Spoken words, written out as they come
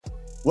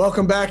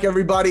Welcome back,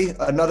 everybody.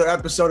 Another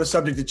episode of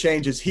Subject to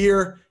Change is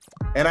here.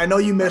 And I know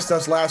you missed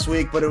us last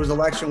week, but it was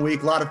election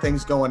week, a lot of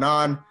things going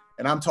on.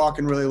 And I'm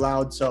talking really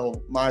loud,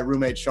 so my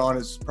roommate Sean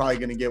is probably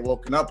going to get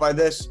woken up by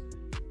this.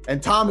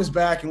 And Tom is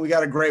back, and we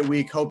got a great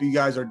week. Hope you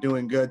guys are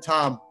doing good.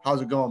 Tom,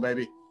 how's it going,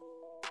 baby?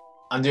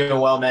 I'm doing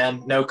well,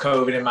 man. No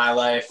COVID in my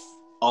life.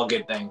 All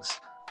good things.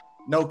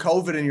 No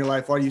COVID in your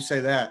life. Why do you say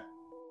that?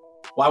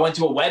 Well, I went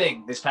to a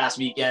wedding this past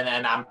weekend,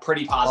 and I'm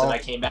pretty positive I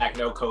came back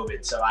no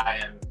COVID. So I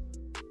am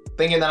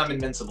thinking that I'm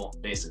invincible,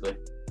 basically.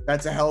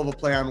 That's a hell of a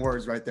play on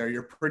words right there.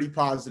 You're pretty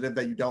positive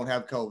that you don't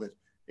have COVID.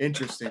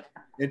 Interesting.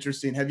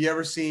 Interesting. Have you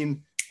ever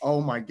seen, oh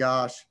my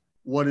gosh,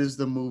 what is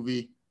the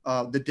movie?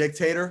 The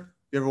Dictator?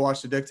 You ever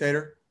watched The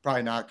Dictator?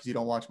 Probably not, because you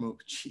don't watch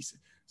movies. Jesus.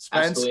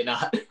 Spence, absolutely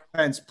not.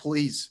 Spence,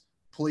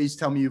 please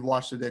tell me you've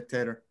watched The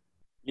Dictator.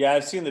 Yeah,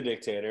 I've seen The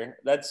Dictator.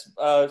 That's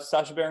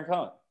Sacha Baron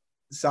Cohen.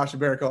 Sacha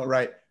Baron Cohen,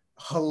 right.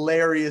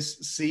 Hilarious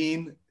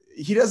scene.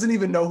 He doesn't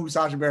even know who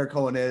Sacha Baron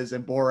Cohen is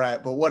and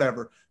Borat, but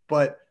whatever.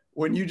 But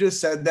when you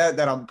just said that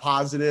I'm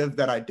positive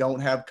that I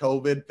don't have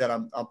COVID, that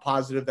I'm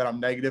positive that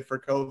I'm negative for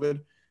COVID,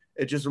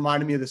 it just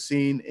reminded me of the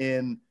scene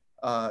in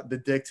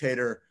The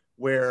Dictator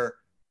where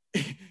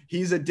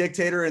he's a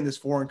dictator in this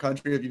foreign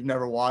country, if you've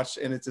never watched,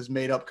 and it's his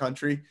made up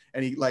country,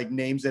 and he like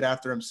names it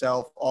after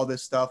himself, all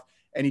this stuff,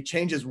 and he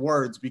changes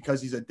words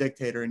because he's a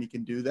dictator and he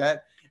can do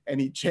that,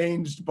 and he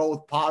changed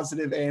both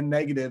positive and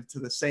negative to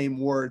the same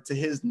word to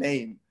his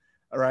name.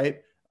 All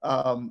right.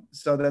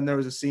 So then there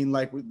was a scene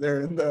like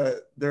they're in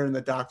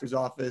the doctor's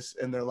office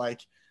and they're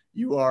like,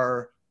 you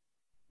are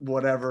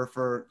whatever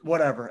for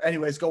whatever.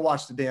 Anyways, go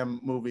watch the damn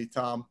movie,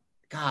 Tom.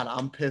 God,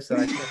 I'm pissed that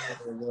I can't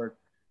remember the word.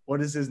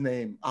 What is his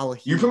name?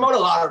 You promote a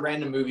lot of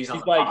random movies on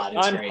He's the like, pod.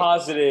 It's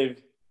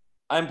great.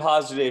 I'm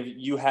positive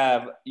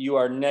you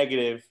are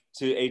negative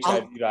to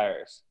HIV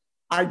virus.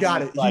 I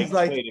got it. He's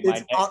like,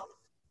 it's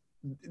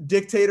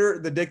Dictator.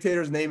 The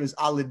dictator's name is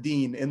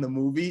Aladdin in the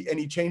movie, and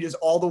he changes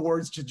all the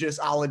words to just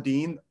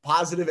Aladdin.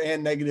 Positive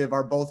and negative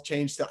are both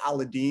changed to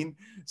Aladdin.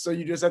 So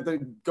you just have to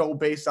go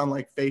based on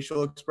like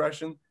facial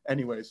expression.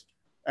 Anyways,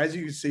 as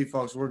you can see,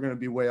 folks, we're going to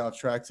be way off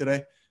track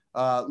today.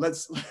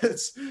 Let's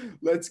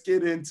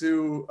get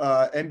into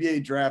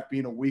NBA draft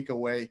being a week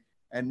away,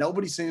 and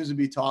nobody seems to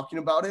be talking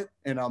about it,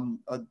 and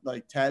I'm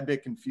like tad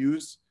bit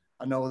confused.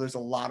 I know there's a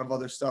lot of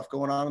other stuff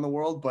going on in the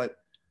world, but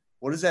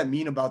what does that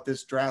mean about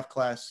this draft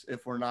class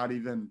if we're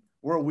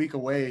a week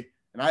away,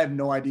 and I have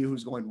no idea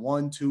who's going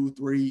 1, 2,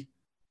 3.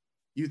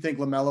 You think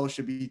LaMelo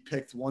should be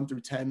picked 1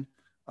 through 10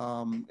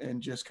 and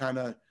just kind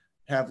of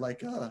have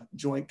like a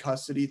joint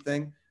custody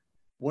thing?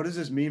 What does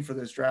this mean for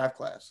this draft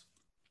class?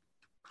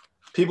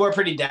 People are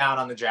pretty down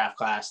on the draft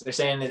class. They're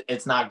saying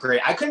it's not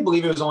great. I couldn't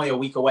believe it was only a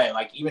week away.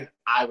 Like, even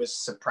I was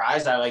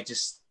surprised. I don't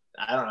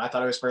know. I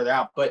thought it was further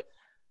out, but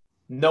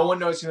no one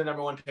knows who the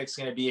number one pick is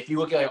going to be. If you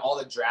look at like all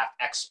the draft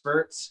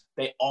experts,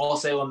 they all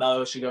say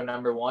LaMelo should go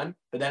number 1.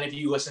 But then if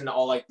you listen to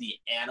all like the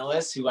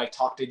analysts who like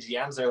talk to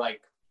GMs, they're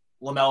like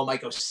LaMelo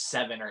might go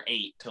 7 or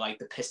 8 to like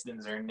the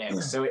Pistons or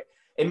Knicks. So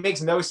it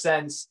makes no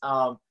sense.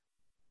 I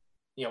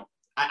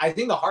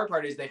think the hard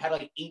part is they've had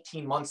like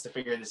 18 months to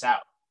figure this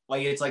out.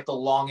 Like, it's like the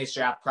longest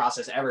draft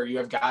process ever. You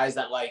have guys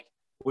that like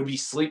would be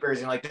sleepers,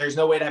 and like there's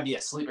no way to be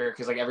a sleeper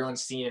because like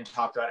everyone's seen and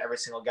talked about every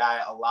single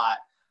guy a lot.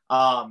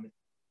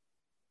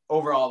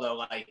 Overall, though,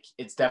 like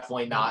it's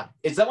definitely not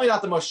it's not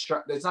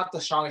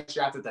the strongest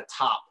draft at the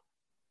top.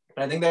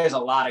 But I think there's a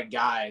lot of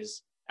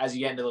guys as you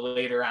get into the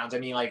later rounds. I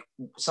mean, like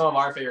some of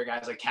our favorite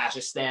guys like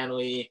Cassius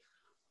Stanley,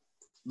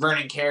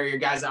 Vernon Carrier,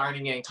 guys that aren't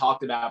even getting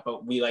talked about,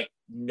 but we like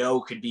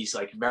know could be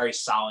like very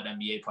solid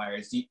NBA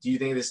players. Do you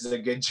think this is a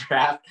good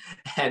draft?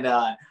 And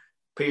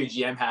put your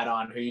GM hat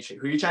on. Who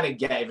you trying to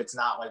get if it's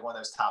not like one of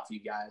those top few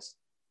guys?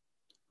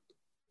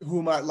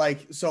 Who might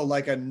like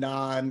a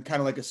non kind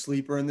of like a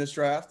sleeper in this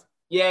draft?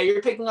 Yeah,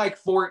 you're picking like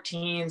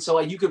 14, so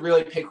like you could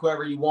really pick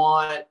whoever you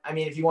want. I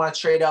mean, if you want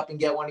to trade up and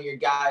get one of your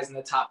guys in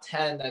the top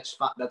 10, that's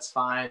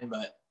fine.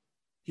 But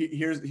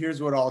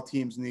here's what all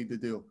teams need to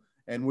do,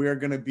 and we're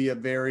going to be a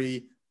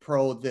very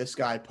pro this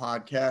guy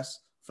podcast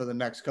for the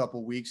next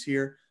couple weeks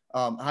here.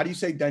 How do you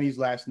say Denny's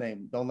last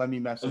name? Don't let me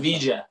mess it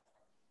Avdija.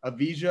 up.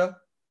 Avdija?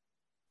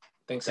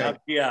 Think so.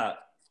 Yeah.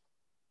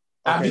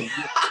 Okay.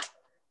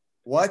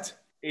 What?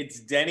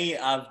 It's Denny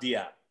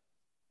Avdija.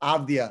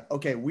 Avdija.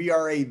 Okay, we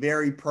are a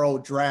very pro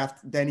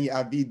draft Denny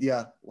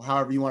Avdija,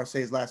 however you want to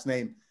say his last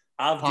name.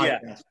 Avdija.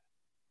 Podcast.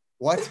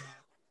 What?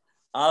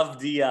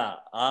 Avdija.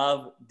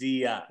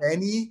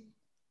 Denny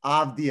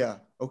Avdija.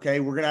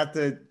 Okay, we're going to have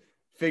to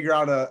figure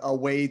out a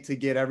way to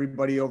get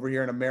everybody over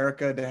here in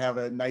America to have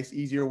a nice,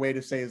 easier way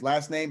to say his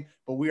last name,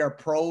 but we are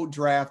pro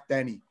draft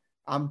Denny.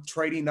 I'm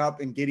trading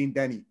up and getting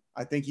Denny.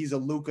 I think he's a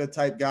Luka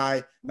type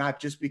guy, not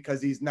just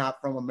because he's not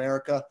from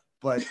America,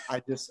 but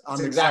I'm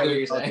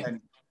excited about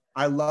Denny.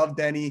 I love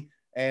Denny,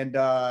 and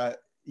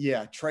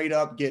trade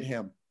up, get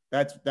him.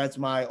 That's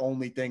my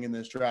only thing in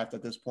this draft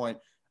at this point.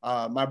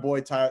 My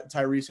boy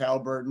Tyrese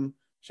Halliburton,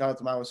 shout out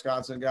to my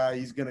Wisconsin guy.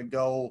 He's gonna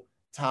go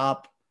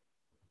top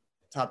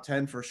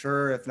 10 for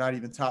sure, if not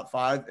even top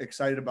 5.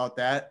 Excited about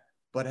that.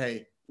 But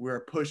hey,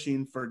 we're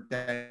pushing for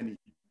Denny.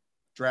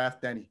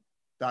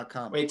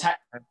 DraftDenny.com. Wait,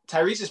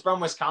 Tyrese is from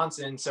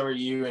Wisconsin. So are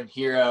you and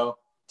Hero.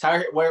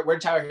 Tyler, where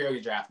did Tyler Hero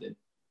get drafted?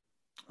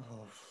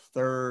 Oh,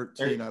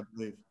 13, I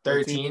believe.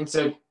 13.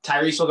 So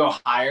Tyrese will go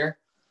higher.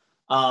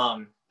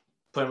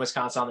 Putting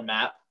Wisconsin on the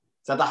map.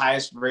 Is that the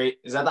highest rate?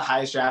 Is that the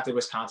highest drafted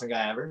Wisconsin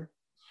guy ever?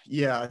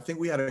 Yeah, I think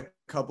we had a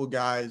couple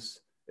guys.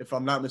 If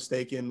I'm not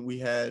mistaken, we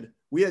had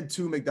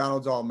 2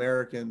 McDonald's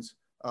All-Americans,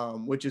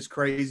 which is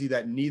crazy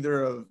that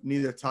neither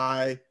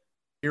Ty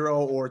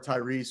Hero or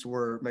Tyrese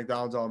were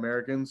McDonald's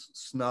All-Americans,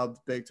 snubbed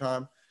big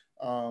time.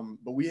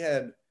 But we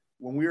had,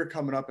 when we were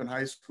coming up in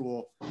high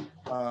school,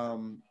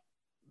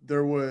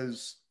 there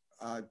was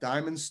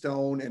Diamond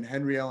Stone and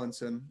Henry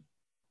Ellenson,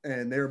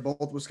 and they were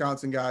both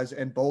Wisconsin guys,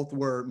 and both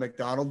were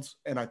McDonald's.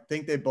 And I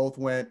think they both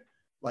went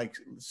like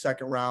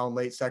second round,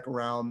 late second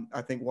round.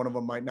 I think one of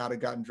them might not have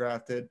gotten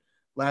drafted.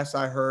 Last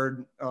I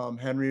heard,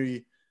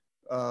 Henry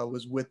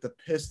was with the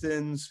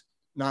Pistons.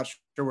 Not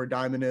sure where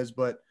Diamond is,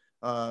 but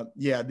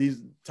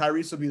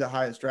Tyrese will be the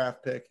highest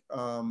draft pick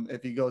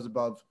if he goes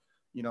above,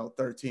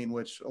 13,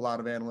 which a lot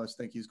of analysts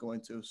think he's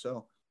going to.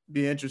 So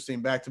be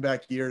interesting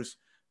back-to-back years.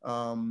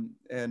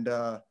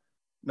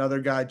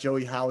 Another guy,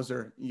 Joey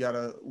Hauser, you got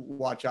to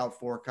watch out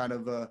for, kind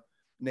of a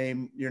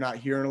name you're not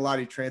hearing a lot.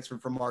 He transferred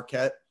from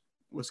Marquette,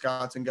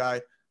 Wisconsin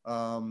guy.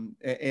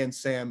 And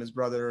Sam, his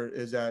brother,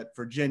 is at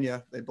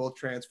Virginia. They both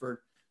transferred.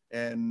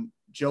 And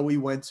Joey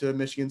went to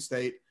Michigan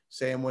State.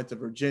 Sam went to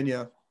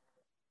Virginia.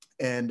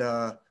 And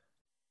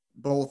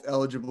both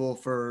eligible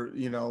for,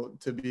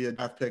 to be a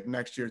draft pick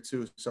next year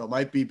too. So it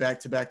might be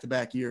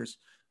back-to-back years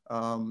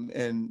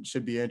and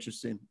should be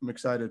interesting. I'm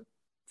excited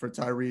for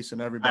Tyrese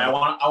and everybody. I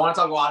want to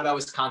talk a lot about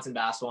Wisconsin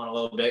basketball in a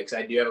little bit because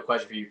I do have a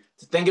question for you.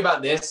 To think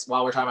about this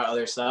while we're talking about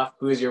other stuff,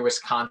 who is your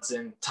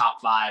Wisconsin top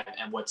 5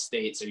 and what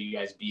states are you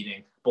guys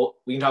beating? But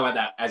we can talk about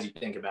that as you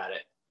think about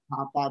it.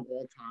 Top 5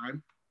 all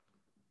time?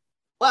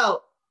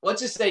 Well,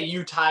 let's just say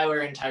you, Tyler,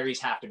 and Tyrese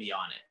have to be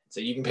on it.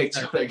 So you can pick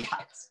 2 other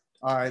guys.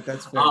 All right,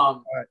 that's fair.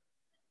 All right.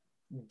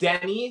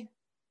 Denny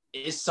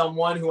is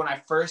someone who, when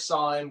I first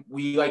saw him,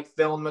 we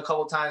filmed him a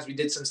couple times. We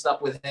did some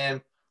stuff with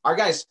him. Our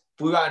guys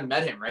flew out and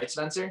met him, right,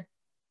 Spencer?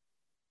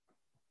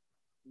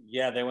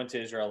 Yeah, they went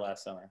to Israel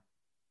last summer.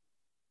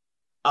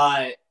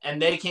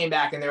 And they came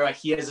back and they were like,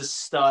 he is a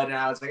stud. And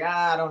I was like,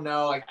 I don't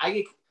know.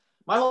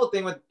 My whole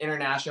thing with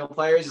international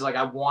players is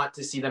I want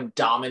to see them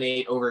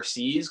dominate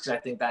overseas because I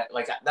think that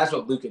that's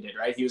what Luka did,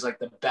 right? He was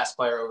the best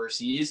player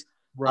overseas.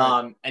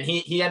 Right. And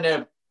he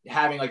ended up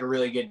having a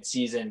really good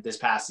season this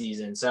past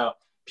season. So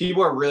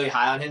people are really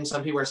high on him.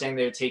 Some people are saying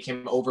they would take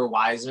him over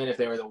Wiseman if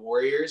they were the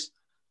Warriors.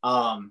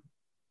 I'm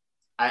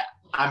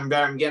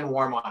getting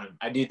warm on him.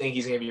 I do think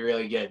he's going to be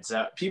really good.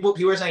 So people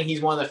are saying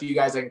he's one of the few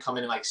guys that can come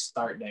in and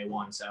start day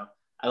one. So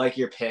I like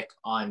your pick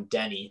on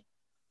Denny.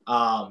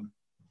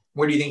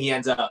 Where do you think he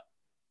ends up?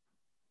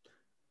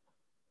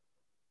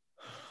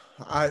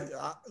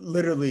 I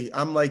literally,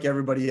 I'm like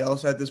everybody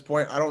else at this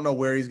point. I don't know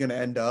where he's going to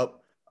end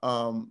up.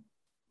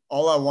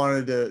 All I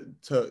wanted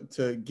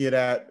to get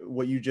at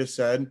what you just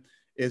said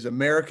is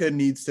America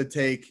needs to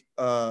take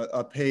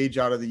a page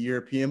out of the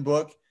European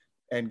book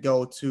and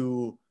go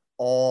to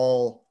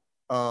all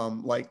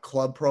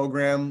club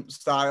program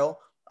style.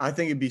 I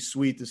think it'd be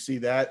sweet to see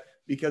that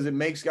because it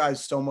makes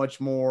guys so much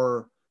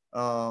more,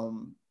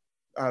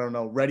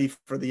 ready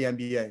for the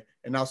NBA.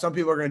 And now some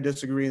people are going to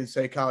disagree and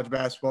say college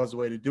basketball is the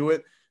way to do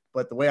it.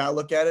 But the way I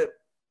look at it,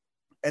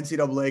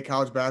 NCAA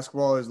college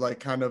basketball is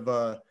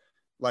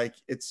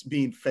it's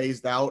being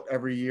phased out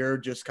every year,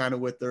 just kind of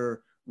with their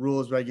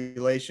rules,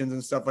 regulations,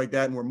 and stuff like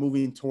that. And we're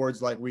moving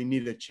towards we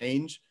need a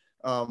change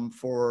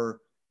for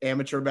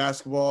amateur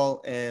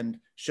basketball. And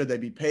should they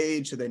be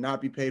paid? Should they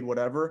not be paid?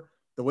 Whatever.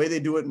 The way they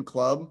do it in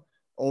club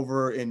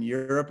over in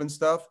Europe and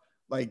stuff,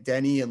 like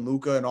Denny and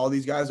Luka and all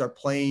these guys are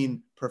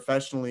playing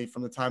professionally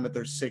from the time that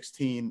they're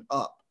 16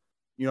 up.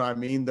 You know what I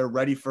mean? They're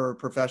ready for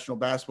professional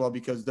basketball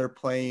because they're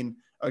playing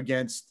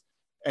against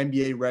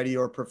NBA ready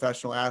or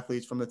professional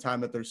athletes from the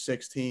time that they're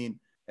 16.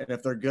 And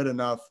if they're good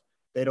enough,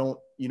 they don't,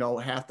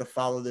 have to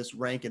follow this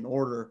rank and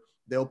order.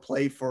 They'll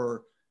play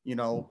for,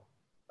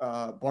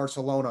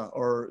 Barcelona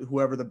or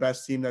whoever the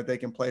best team that they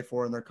can play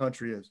for in their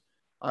country is.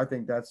 I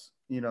think that's,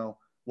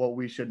 what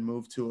we should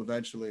move to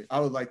eventually. I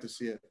would like to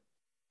see it.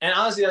 And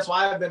honestly, that's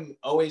why I've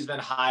always been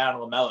high on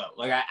LaMelo.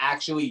 I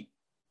actually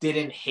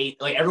didn't hate,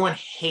 everyone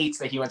hates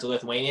that he went to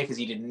Lithuania because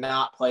he did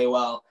not play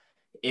well.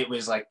 It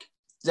was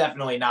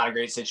definitely not a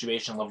great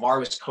situation. LeVar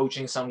was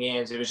coaching some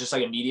games. It was just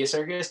a media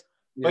circus.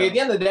 Yeah. But at the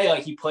end of the day,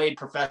 he played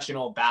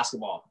professional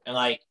basketball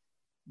and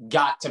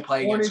got to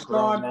play against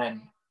grown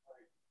men.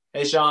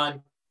 Hey,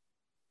 Sean.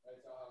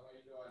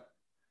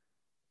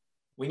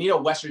 We need a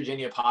West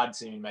Virginia pod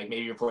soon,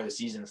 maybe before the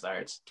season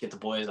starts. Get the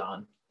boys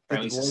on, or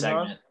at least a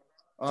segment.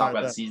 Talk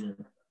about the season.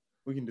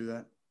 We can do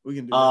that.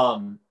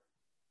 That.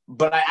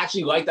 But I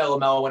actually like that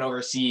LaMelo went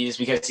overseas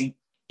because he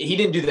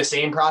didn't do the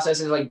same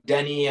processes like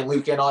Denny and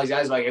Luka and all these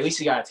guys. But at least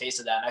he got a taste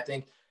of that. And I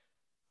think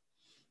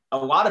a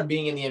lot of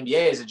being in the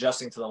NBA is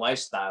adjusting to the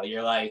lifestyle.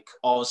 You're like,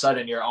 all of a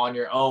sudden you're on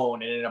your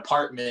own in an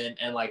apartment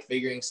and like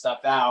figuring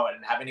stuff out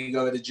and having to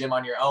go to the gym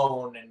on your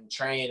own and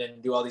train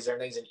and do all these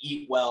different things and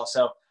eat well.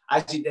 So I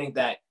actually think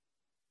that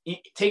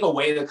take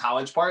away the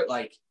college part,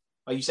 like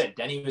you said,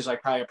 Denny was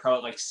like probably a pro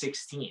at like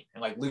 16,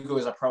 and like Luka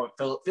was a pro. It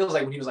feels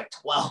like when he was like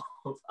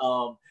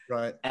 12.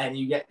 Right. And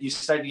you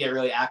start to get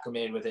really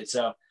acclimated with it.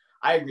 So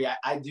I agree.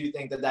 I do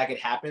think that could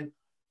happen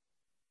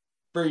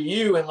for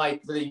you, and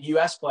like for the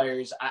U.S.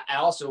 players. I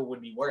also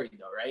would be worried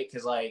though, right?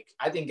 Because like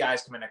I think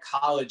guys come into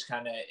college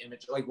kind of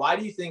image. Like, why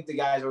do you think the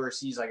guys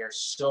overseas like are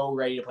so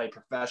ready to play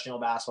professional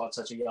basketball at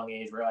such a young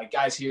age? Where like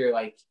guys here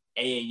like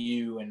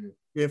AAU and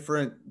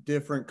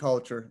different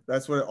culture.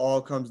 That's what it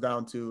all comes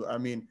down to. I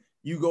mean,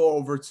 you go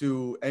over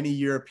to any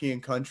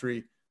European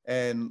country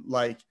and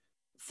like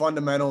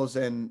fundamentals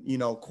and,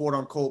 quote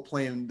unquote,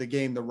 playing the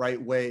game the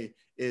right way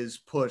is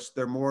pushed.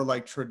 They're more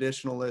like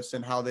traditionalists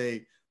in how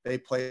they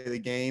play the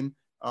game.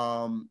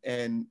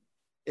 And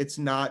it's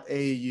not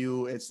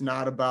AAU. It's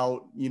not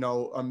about,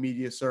 a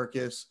media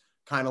circus,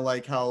 kind of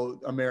like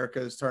how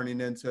America is turning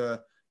into,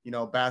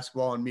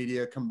 basketball and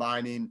media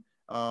combining.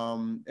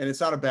 And it's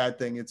not a bad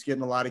thing. It's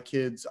getting a lot of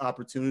kids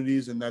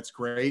opportunities, and that's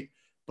great.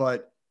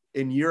 But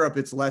in Europe,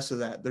 it's less of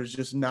that. There's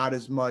just not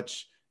as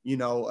much,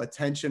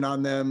 attention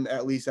on them,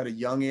 at least at a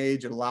young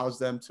age. It allows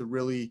them to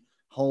really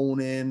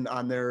hone in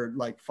on their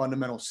like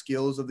fundamental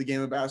skills of the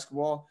game of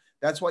basketball.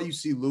 That's why you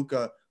see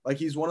Luka, like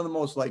he's one of the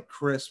most like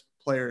crisp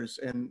players.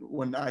 And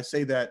when I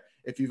say that,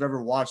 if you've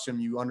ever watched him,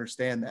 you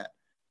understand that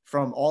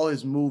from all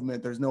his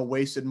movement, there's no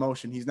wasted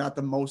motion. He's not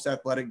the most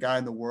athletic guy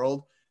in the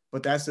world,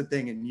 but that's the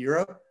thing. In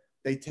Europe,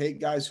 they take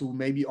guys who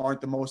maybe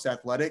aren't the most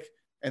athletic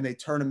and they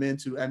turn them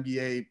into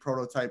NBA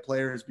prototype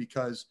players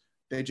because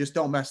they just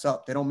don't mess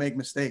up. They don't make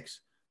mistakes,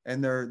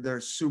 and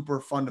they're super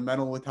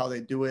fundamental with how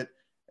they do it.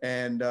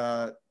 And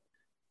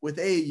with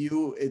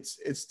AAU,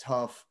 it's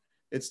tough.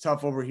 It's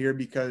tough over here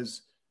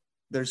because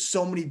there's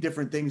so many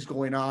different things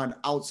going on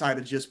outside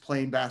of just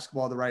playing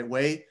basketball the right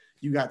way.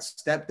 You got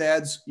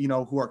stepdads,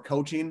 who are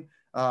coaching.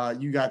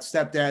 You got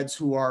stepdads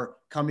who are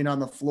coming on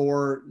the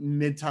floor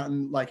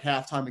mid-time, like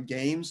halftime of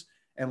games,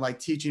 and like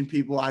teaching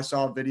people. I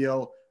saw a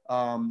video.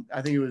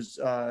 I think it was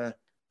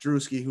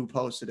Drewski who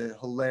posted it.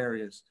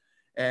 Hilarious.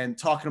 And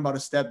talking about a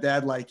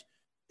stepdad, like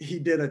he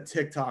did a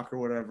TikTok or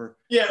whatever.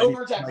 Yeah,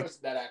 Overtime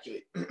posted that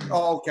actually.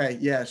 Oh, okay.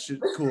 Yeah,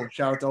 cool.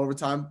 Shout out to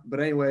Overtime. But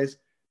anyways,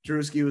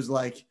 Drewski was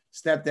like,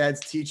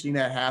 stepdad's teaching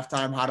at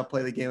halftime how to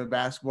play the game of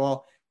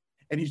basketball.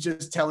 And he's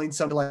just telling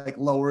someone to like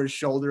lower his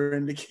shoulder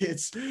into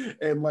kids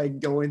and like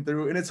going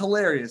through. And it's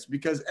hilarious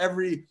because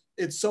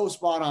it's so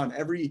spot on.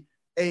 Every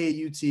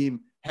AAU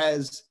team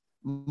has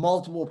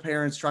multiple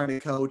parents trying to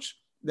coach.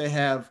 They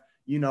have,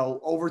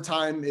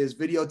 overtime is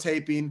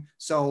videotaping.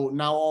 So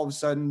now all of a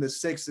sudden the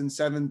sixth and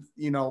seventh,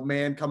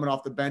 man coming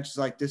off the bench is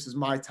like, this is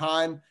my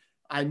time.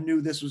 I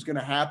knew this was going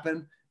to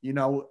happen.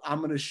 I'm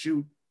going to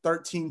shoot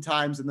 13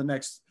 times in the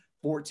next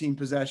 14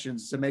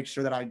 possessions to make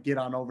sure that I get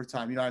on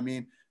overtime. You know what I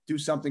mean? Do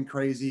something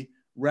crazy.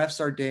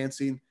 Refs are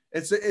dancing.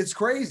 It's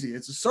crazy.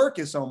 It's a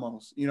circus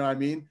almost, you know what I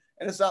mean?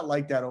 And it's not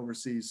like that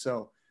overseas.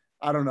 So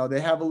I don't know.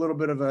 They have a little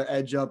bit of an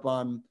edge up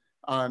on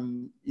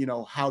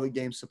how the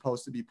game's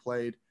supposed to be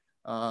played.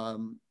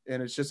 And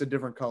it's just a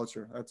different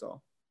culture. That's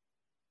all.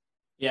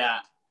 Yeah.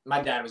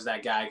 My dad was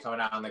that guy coming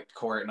out on the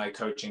court and like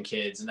coaching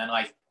kids. And then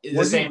like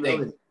the same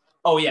thing.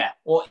 Oh yeah.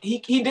 Well, he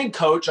did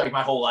coach like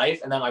my whole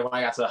life. And then like when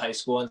I got to the high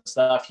school and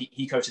stuff,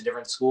 he coached a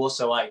different school.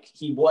 So like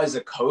he was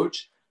a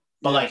coach,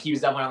 but like he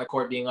was definitely on the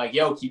court being like,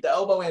 yo, keep the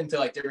elbow into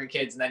like different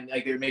kids. And then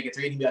like they would make a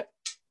three and he'd be like,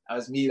 that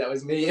was me.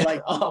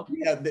 Like,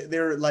 yeah,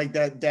 they're like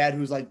that dad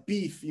who's like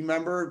beef. You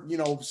remember,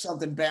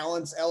 something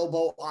balance,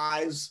 elbow,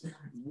 eyes,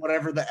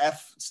 whatever the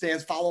F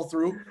stands, follow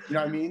through. You know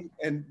what I mean?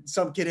 And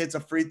some kid hits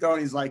a free throw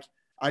and he's like,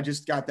 I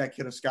just got that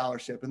kid a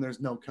scholarship, and there's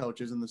no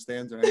coaches in the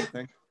stands or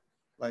anything.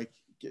 Like,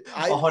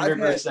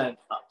 100%.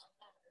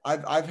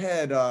 I've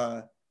had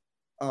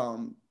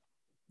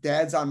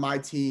dads on my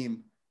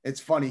team. It's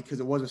funny because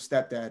it was a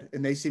stepdad,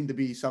 and they seem to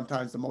be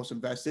sometimes the most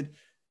invested.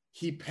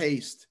 He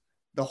paced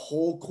the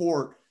whole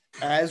court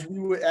as we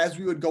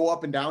would go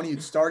up and down. He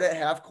would start at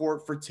half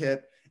court for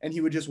tip, and he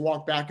would just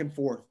walk back and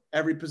forth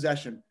every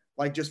possession,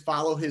 like just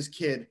follow his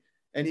kid,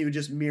 and he would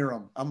just mirror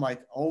him. I'm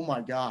like, oh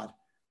my God,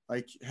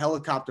 like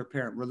helicopter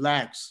parent,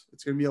 relax.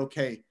 It's going to be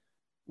okay.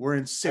 We're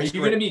in sixth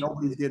grade.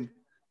 Nobody's getting.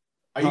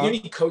 Are you going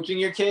to be coaching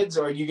your kids,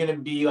 or are you going to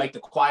be like the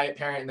quiet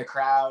parent in the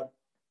crowd?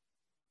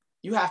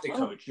 You have to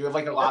coach. You have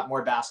like a lot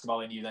more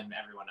basketball in you than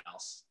everyone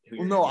else.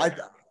 Well, no,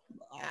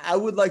 I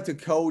would like to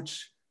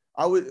coach.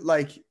 I would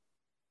like,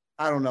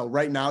 I don't know.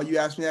 Right now, you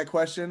ask me that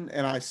question,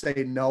 and I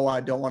say no.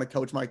 I don't want to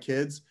coach my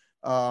kids.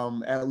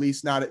 At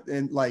least not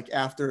in like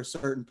after a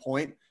certain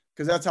point,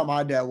 because that's how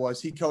my dad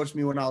was. He coached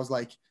me when I was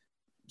like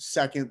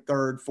second,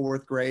 third,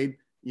 fourth grade.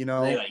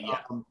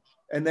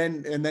 And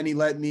then he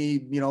let me,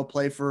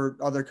 play for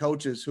other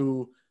coaches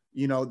who,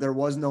 there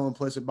was no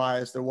implicit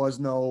bias. There was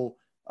no,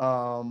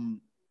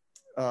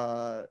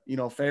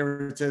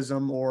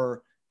 favoritism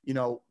or,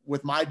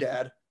 with my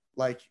dad,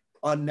 like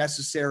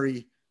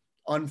unnecessary,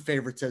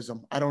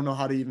 unfavoritism. I don't know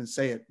how to even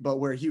say it, but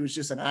where he was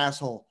just an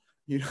asshole.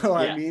 You know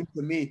what I mean?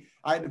 To me,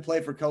 I had to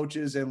play for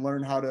coaches and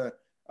learn how to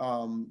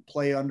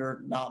play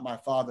under not my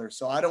father.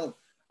 So I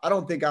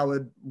don't think I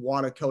would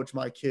want to coach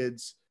my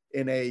kids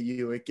in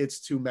AAU. It gets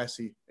too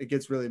messy. It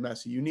gets really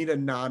messy. You need a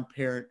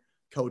non-parent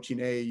coaching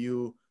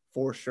AAU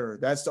for sure.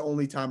 That's the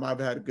only time I've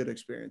had a good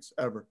experience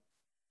ever.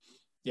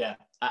 Yeah,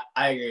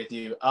 I agree with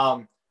you.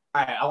 All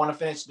right, I want to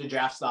finish the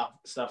draft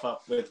stuff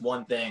up with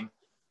one thing.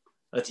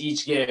 Let's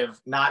each give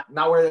not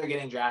where they're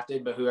getting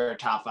drafted, but who our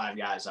top 5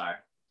 guys are.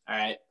 All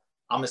right,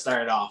 I'm gonna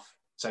start it off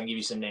so I can give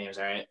you some names.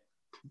 All right.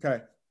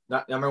 Okay.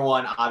 Number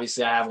 1,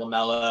 obviously, I have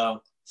LaMelo,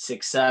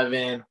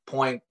 6'7",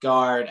 point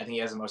guard. I think he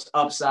has the most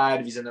upside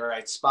if he's in the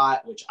right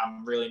spot, which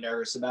I'm really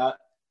nervous about.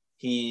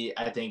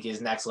 I think,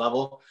 is next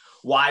level.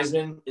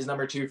 Wiseman is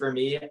number 2 for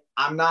me.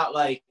 I'm not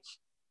like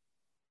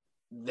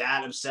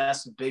that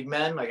obsessed with big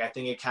men. Like, I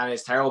think it kind of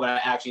is terrible, but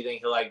I actually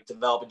think he'll like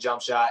develop a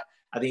jump shot.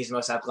 I think he's the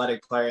most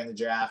athletic player in the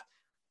draft.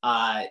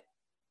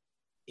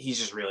 He's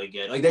just really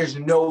good. Like, there's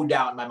no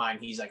doubt in my mind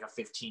he's like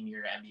a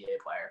 15-year NBA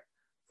player.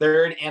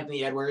 3rd,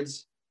 Anthony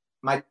Edwards.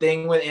 My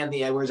thing with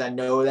Anthony Edwards, I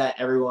know that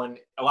a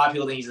lot of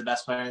people think he's the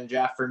best player in the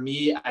draft. For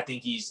me, I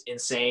think he's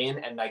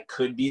insane and like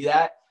could be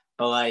that.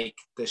 But like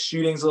the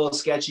shooting's a little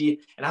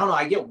sketchy. And I don't know,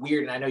 I get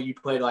weird. And I know you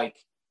played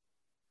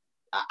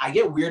I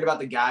get weird about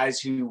the guys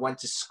who went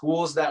to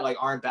schools that like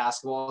aren't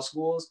basketball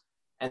schools.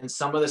 And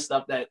some of the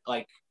stuff that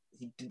like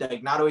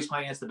not always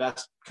playing against the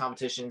best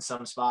competition in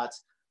some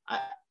spots. I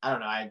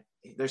don't know.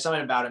 There's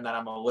something about him that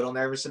I'm a little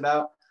nervous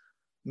about.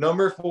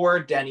 Number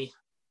 4, Denny.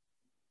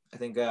 I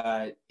think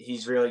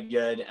he's really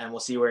good, and we'll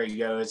see where he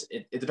goes.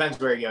 It depends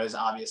where he goes,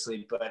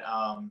 obviously, but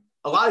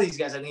a lot of these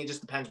guys, I think it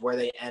just depends where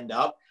they end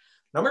up.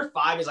 Number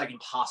 5 is like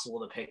impossible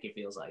to pick, it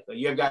feels like. But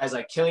you have guys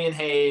like Killian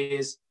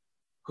Hayes,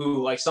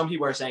 who like some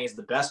people are saying is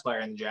the best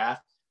player in the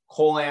draft,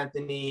 Cole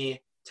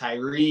Anthony,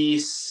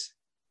 Tyrese,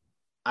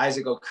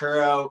 Isaac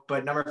Okoro.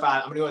 But number 5,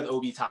 I'm going to go with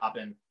Obi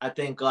Toppin. I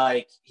think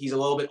like he's a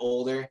little bit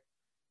older.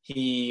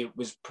 He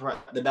was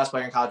the best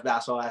player in college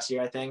basketball last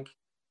year, I think.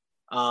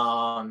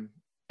 And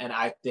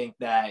I think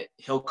that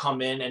he'll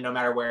come in and no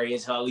matter where he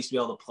is, he'll at least be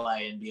able to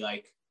play and be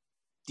like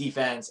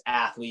defense,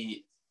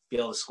 athlete, be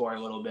able to score a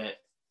little bit.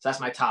 So that's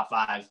my top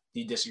 5. Do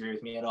you disagree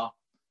with me at all?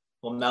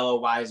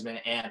 LaMelo, Wiseman,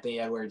 Anthony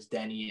Edwards,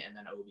 Denny, and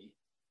then Obi.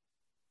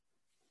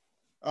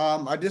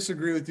 I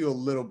disagree with you a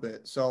little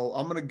bit. So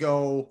I'm going to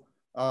go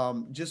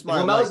just my –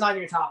 if LaMelo's not in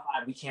your top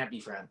 5, we can't be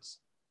friends.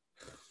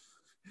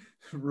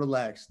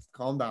 Relaxed.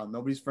 Calm down.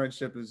 Nobody's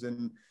friendship is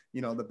in,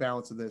 the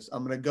balance of this.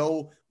 I'm going to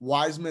go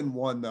Wiseman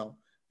 1, though.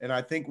 And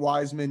I think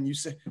Wiseman, you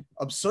say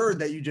absurd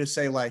that you just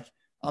say like,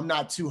 I'm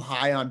not too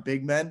high on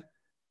big men.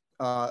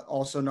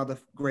 Also another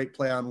great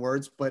play on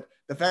words, but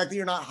the fact that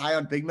you're not high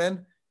on big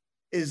men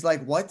is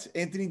like, what?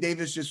 Anthony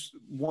Davis just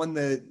won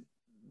the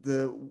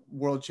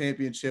world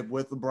championship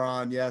with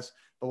LeBron. Yes.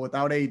 But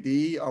without AD,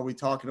 are we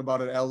talking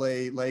about an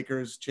LA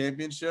Lakers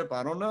championship?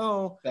 I don't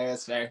know.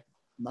 That's fair.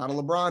 I'm not a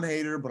LeBron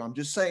hater, but I'm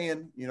just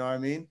saying, you know what I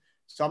mean?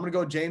 So I'm going to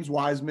go James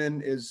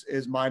Wiseman is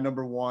my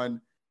number 1.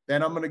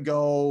 Then I'm going to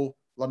go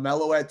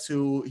LaMelo at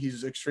 2.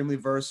 He's extremely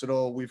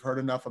versatile. We've heard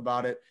enough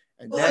about it.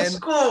 And then let's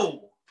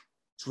go.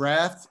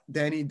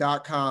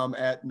 draftdenny.com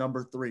at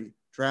number 3.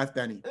 Draft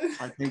Denny.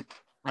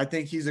 I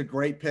think he's a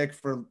great pick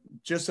for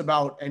just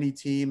about any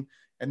team.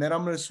 And then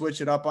I'm going to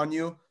switch it up on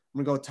you.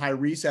 I'm going to go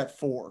Tyrese at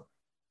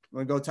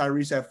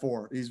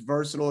 4. He's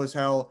versatile as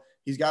hell.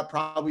 He's got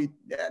he's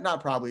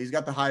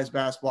got the highest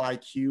basketball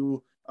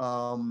IQ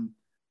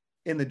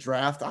in the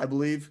draft, I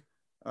believe.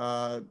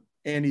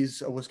 And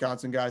he's a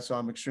Wisconsin guy, so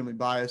I'm extremely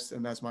biased,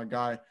 and that's my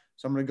guy.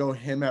 So I'm going to go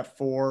him at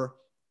 4,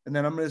 and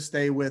then I'm going to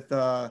stay with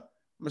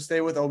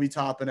Obi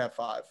Toppin at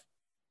 5.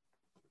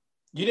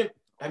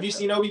 Have you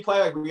seen Obi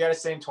play? Like, were you at the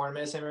same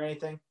tournament as him or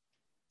anything?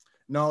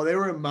 No, they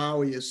were in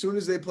Maui. As soon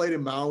as they played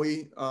in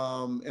Maui,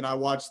 and I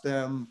watched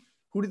them.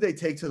 Who did they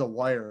take to the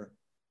wire?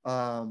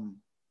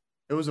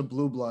 It was a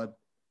blue blood.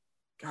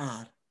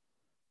 God.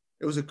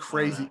 It was a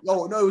crazy –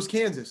 oh, no, it was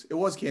Kansas. It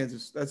was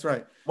Kansas. That's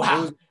right. Wow.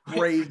 It was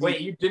crazy. Wait,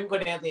 you didn't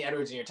put Anthony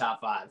Edwards in your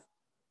top 5.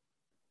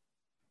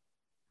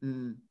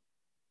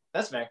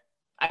 That's fair.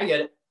 I get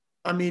it.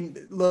 I mean,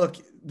 look,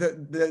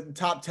 the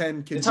top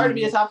 10 – it's hard to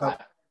be a top 5.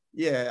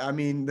 Yeah, I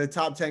mean, the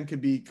top 10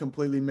 could be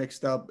completely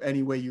mixed up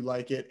any way you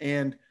like it.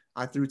 And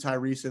I threw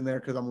Tyrese in there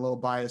because I'm a little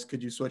biased.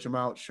 Could you switch him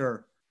out?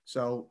 Sure.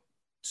 So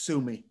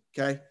sue me,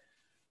 okay?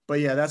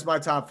 But, yeah, that's my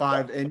top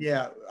 5. And,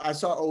 yeah, I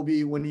saw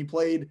Obi when he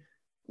played –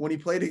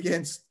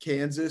 against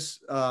Kansas,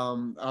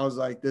 I was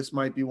like, this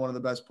might be one of the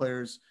best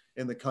players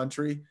in the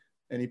country,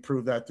 and he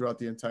proved that throughout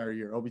the entire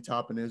year. Obi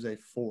Toppin is a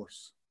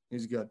force.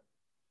 He's good.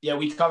 Yeah,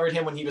 we covered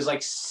him when he was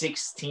like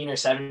 16 or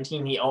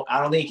 17.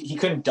 I don't think he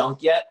couldn't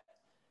dunk yet.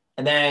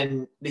 And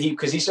then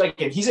because he's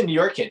a New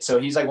York kid, so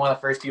he's like one of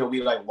the first people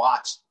we like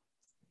watched.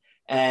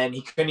 And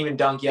he couldn't even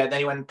dunk yet. Then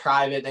he went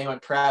private, then he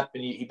went prep,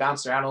 and he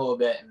bounced around a little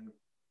bit and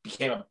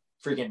became a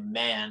freaking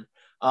man.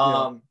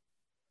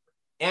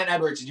 And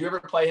Edwards, did you ever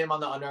play him on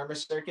the Under Armour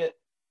circuit?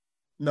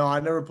 No,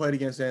 I never played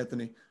against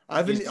Anthony. I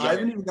haven't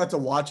even got to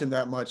watch him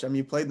that much. I mean,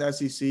 he played in the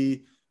SEC.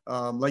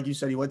 Like you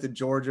said, he went to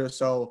Georgia.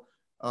 So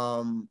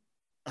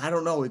I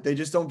don't know. They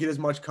just don't get as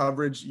much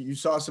coverage. You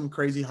saw some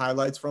crazy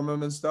highlights from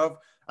him and stuff.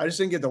 I just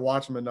didn't get to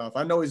watch him enough.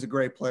 I know he's a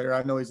great player.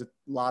 I know he's a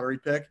lottery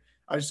pick.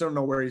 I just don't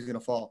know where he's going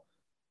to fall.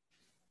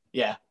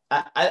 Yeah,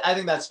 I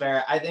think that's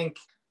fair. I think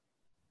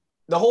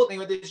the whole thing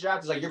with this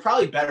draft is like you're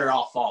probably better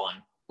off falling.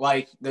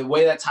 Like the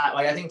way that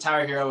I think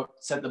Tyler Hero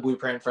set the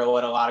blueprint for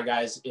what a lot of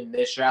guys in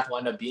this draft will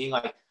end up being.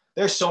 Like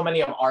there's so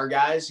many of our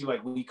guys who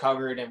like we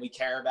covered and we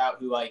care about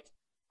who like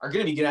are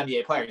going to be good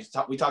NBA players.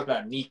 We talked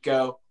about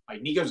Nico.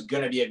 Like Nico's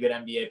going to be a good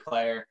NBA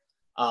player.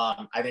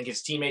 I think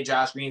his teammate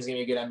Josh Green's going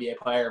to be a good NBA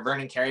player.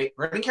 Vernon Carey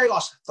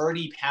lost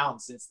 30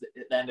 pounds since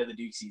the end of the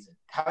Duke season.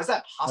 How is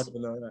that possible?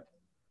 I don't know that.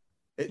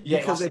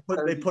 Because they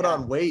put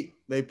on weight.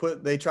 They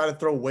try to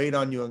throw weight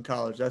on you in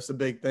college. That's the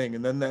big thing.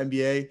 And then the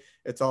NBA,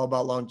 it's all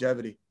about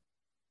longevity.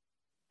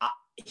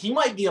 He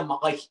might be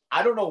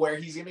I don't know where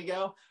he's gonna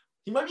go.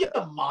 He might be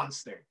a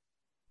monster.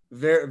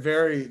 Very,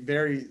 very,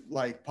 very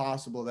like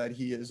possible that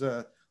he is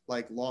a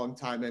like long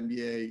time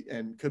NBA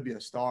and could be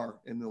a star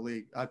in the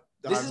league.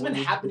 This has been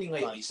happening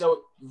lately.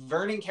 So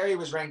Vernon Carey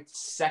was ranked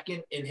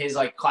second in his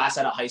like class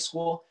out of high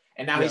school,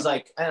 and now he's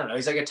like I don't know,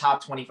 he's like a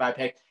top 25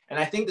 pick. And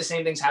I think the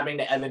same thing's happening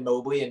to Evan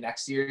Mobley in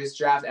next year's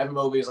draft. Evan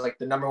Mobley is like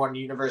the number one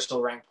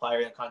universal ranked player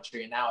in the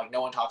country, and now like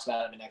no one talks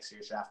about him in next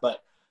year's draft.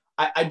 But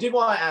I did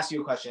want to ask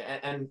you a question,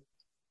 and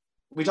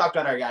we talked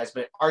about our guys,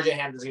 but RJ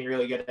Hampton's gonna be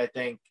really good. I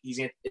think it's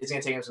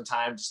gonna take him some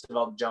time just to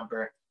develop the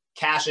jumper.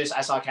 Cassius,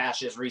 I saw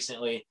Cassius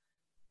recently.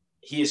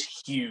 He is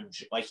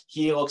huge. Like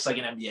he looks like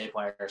an NBA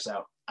player.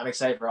 So I'm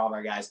excited for all of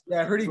our guys.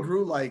 Yeah, I heard he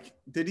grew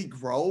did he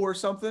grow or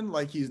something?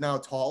 Like he's now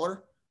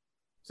taller?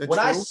 When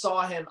I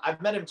saw him,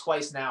 I've met him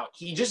twice now.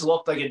 He just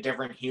looked like a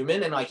different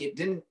human, and like it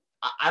didn't.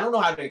 I don't know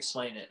how to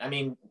explain it. I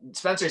mean,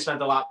 Spencer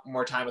spent a lot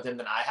more time with him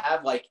than I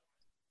have. Like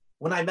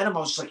when I met him,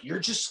 I was just like, "You're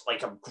just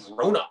like a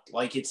grown up."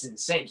 Like it's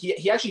insane.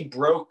 He actually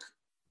broke.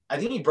 I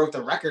think he broke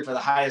the record for the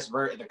highest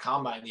vert at the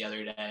combine the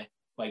other day.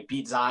 Like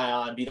beat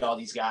Zion, beat all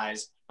these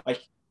guys.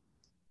 Like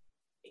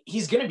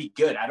he's gonna be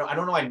good. I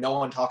don't know why no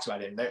one talks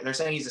about him. They're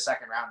saying he's a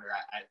second rounder.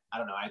 I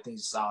don't know. I think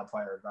he's a solid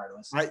player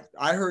regardless.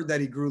 I heard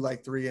that he grew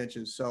like 3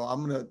 inches, so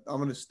I'm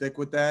gonna stick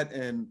with that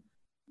and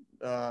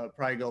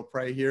probably go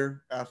pray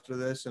here after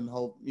this and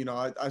hope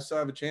I still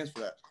have a chance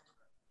for that.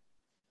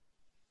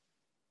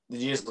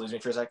 Did you just lose me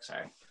for a sec?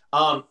 Sorry.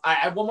 I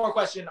have one more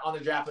question on the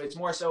draft, but it's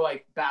more so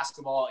like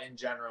basketball in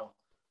general.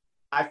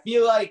 I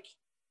feel like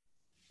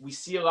we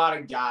see a lot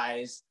of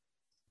guys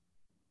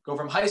go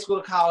from high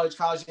school to college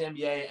to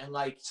NBA, and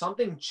like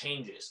something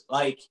changes.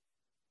 Like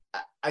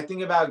I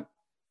think about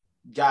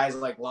guys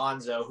like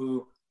Lonzo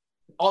who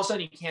all of a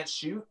sudden he can't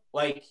shoot.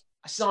 Like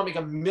I saw him make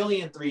a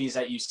million threes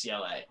at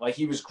UCLA. Like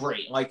he was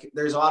great. Like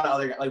there's a lot of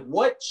other guys. Like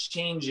what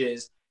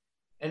changes?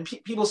 And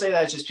people say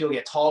that it's just people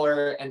get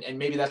taller, and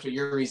maybe that's what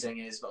your reasoning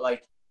is. But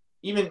like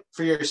even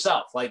for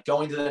yourself, like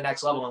going to the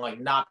next level and like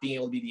not being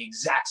able to be the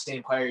exact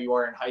same player you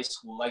were in high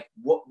school. Like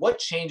what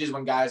changes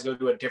when guys go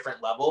to a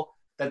different level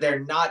that they're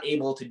not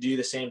able to do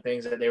the same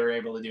things that they were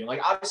able to do? And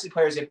like obviously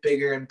players get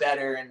bigger and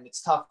better and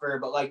it's tougher,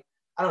 but like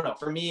I don't know.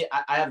 For me,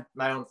 I have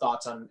my own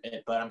thoughts on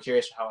it, but I'm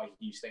curious how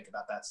you think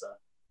about that stuff.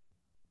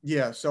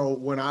 Yeah. So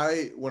when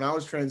I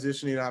was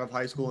transitioning out of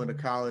high school into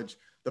college,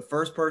 the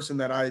first person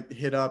that I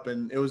hit up,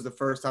 and it was the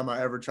first time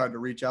I ever tried to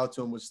reach out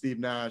to him, was Steve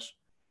Nash.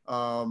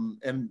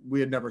 And we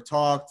had never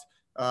talked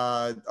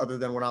other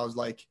than when I was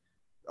like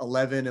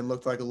 11 and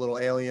looked like a little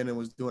alien and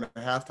was doing a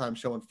halftime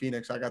show in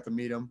Phoenix. I got to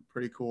meet him.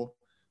 Pretty cool.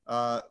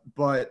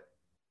 But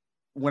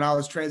when I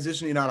was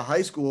transitioning out of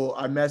high school,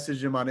 I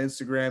messaged him on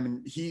Instagram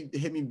and he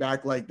hit me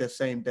back like the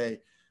same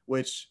day,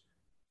 which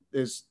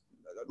is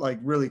like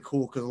really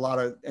cool because a lot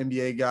of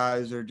NBA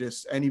guys or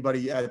just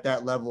anybody at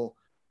that level,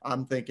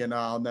 I'm thinking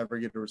I'll never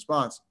get a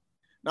response.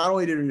 Not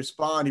only did he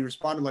respond, he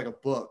responded like a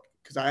book,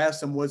 because I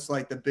asked him what's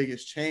like the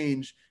biggest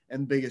change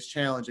and biggest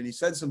challenge. And he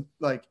said some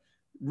like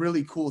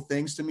really cool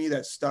things to me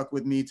that stuck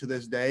with me to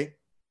this day.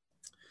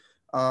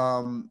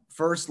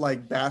 First,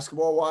 like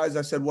basketball wise,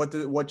 I said,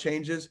 what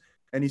changes?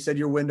 And he said,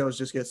 your windows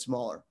just get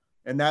smaller.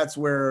 And that's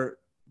where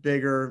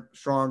bigger,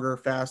 stronger,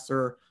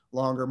 faster,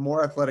 longer,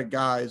 more athletic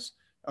guys,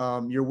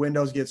 your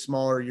windows get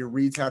smaller. Your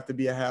reads have to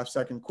be a half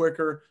second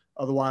quicker.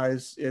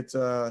 Otherwise it's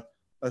a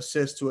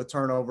assist to a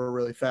turnover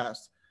really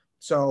fast.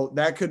 So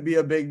that could be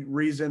a big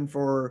reason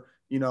for,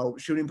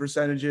 shooting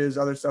percentages,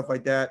 other stuff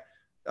like that.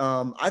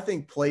 I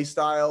think play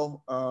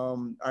style,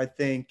 I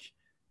think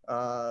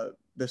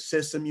the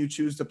system you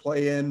choose to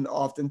play in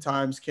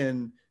oftentimes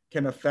can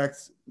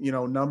affect,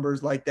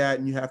 numbers like that,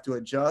 and you have to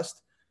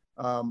adjust.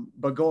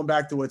 But going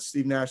back to what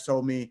Steve Nash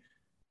told me,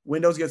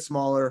 windows get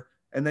smaller.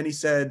 And then he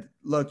said,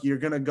 look, you're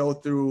going to go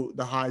through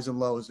the highs and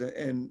lows.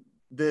 And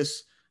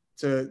this,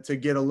 to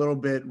get a little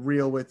bit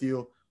real with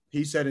you,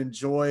 he said,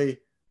 enjoy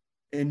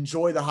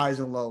the highs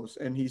and lows.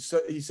 And he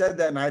said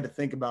that, and I had to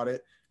think about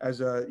it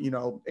as a,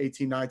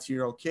 18,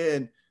 19-year-old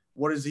kid.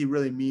 What does he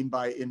really mean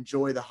by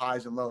enjoy the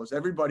highs and lows?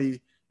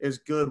 Everybody is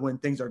good when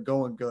things are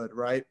going good,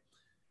 right?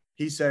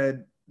 He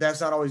said, that's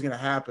not always going to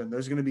happen.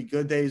 There's going to be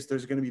good days.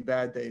 There's going to be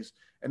bad days.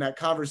 And that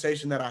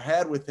conversation that I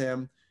had with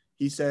him,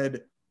 he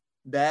said,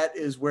 that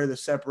is where the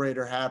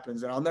separator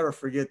happens. And I'll never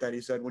forget that.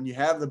 He said, when you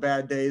have the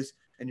bad days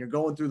and you're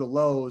going through the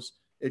lows,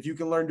 if you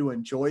can learn to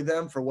enjoy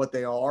them for what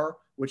they are,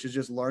 which is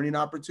just learning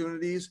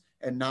opportunities,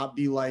 and not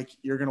be like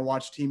you're going to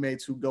watch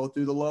teammates who go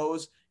through the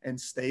lows and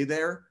stay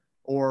there,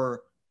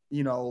 or,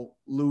 you know,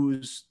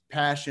 lose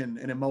passion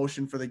and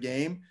emotion for the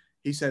game.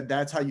 He said,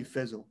 that's how you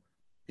fizzle.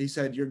 He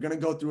said, you're going to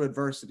go through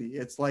adversity.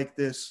 It's like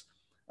this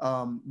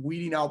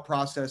weeding out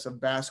process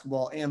of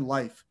basketball and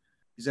life.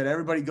 He said,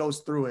 everybody goes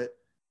through it.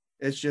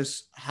 It's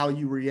just how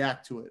you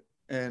react to it.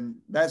 And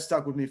that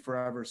stuck with me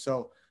forever.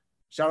 So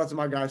shout out to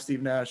my guy,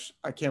 Steve Nash.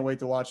 I can't wait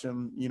to watch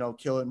him, you know,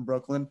 kill it in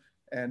Brooklyn.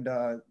 And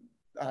I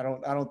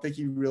don't think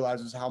he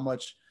realizes how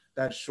much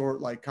that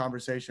short like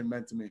conversation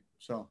meant to me.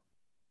 So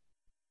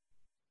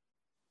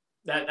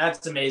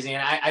that's amazing.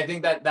 And I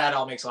think that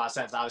all makes a lot of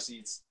sense. Obviously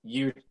it's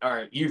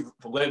you've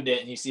lived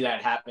it and you see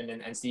that happen.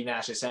 And Steve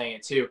Nash is saying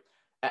it too.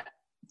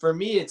 For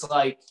me, it's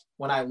like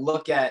when I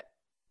look at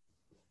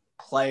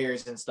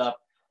players and stuff,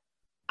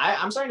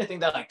 I'm starting to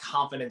think that like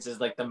confidence is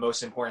like the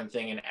most important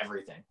thing in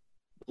everything.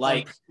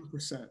 Like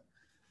 100%.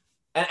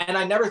 And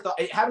I never thought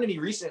it happened to me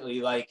recently.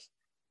 Like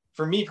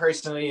for me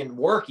personally in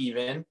work,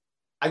 even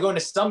I go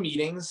into some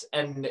meetings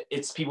and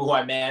it's people who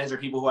I manage or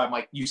people who I'm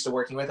like used to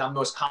working with. I'm the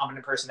most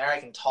confident person there. I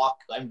can talk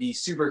and be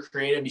super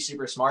creative and be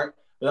super smart.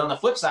 But on the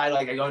flip side,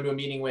 like I go into a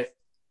meeting with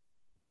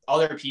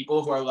other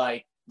people who are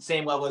like the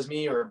same level as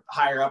me or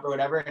higher up or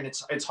whatever. And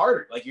it's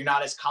harder. Like you're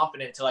not as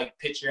confident to like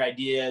pitch your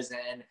ideas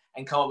and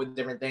come up with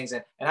different things.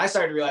 And I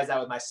started to realize that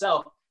with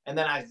myself. And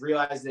then I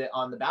realized it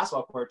on the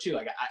basketball court too.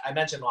 Like I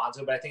mentioned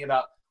Lonzo, but I think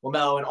about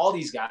LaMelo and all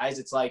these guys.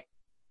 It's like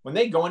when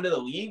they go into the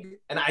league,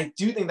 and I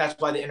do think that's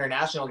why the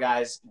international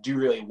guys do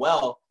really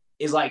well,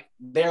 is like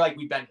they're like,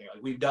 we've been here.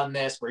 Like we've done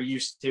this. We're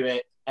used to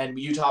it. And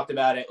you talked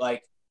about it,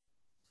 like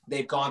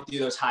they've gone through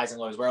those highs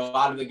and lows, where a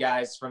lot of the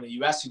guys from the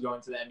US who go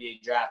into the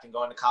NBA draft and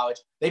go into college,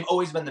 they've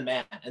always been the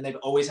man and they've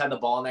always had the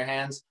ball in their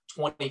hands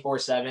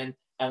 24/7.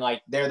 And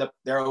like,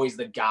 they're always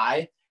the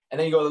guy. And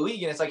then you go to the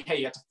league and it's like, hey,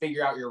 you have to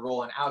figure out your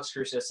role. And Alex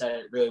Caruso said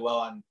it really well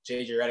on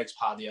JJ Redick's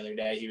pod the other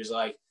day. He was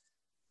like,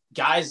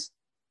 guys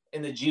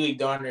in the G League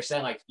don't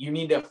understand, like you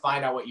need to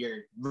find out what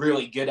you're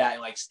really good at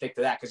and like stick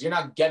to that. Cause you're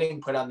not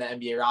getting put on the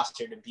NBA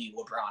roster to be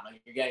LeBron.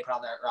 Like you're getting put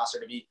on that roster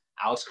to be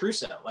Alex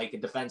Caruso, like a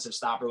defensive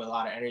stopper with a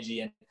lot of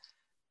energy. And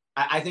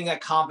I think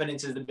that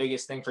confidence is the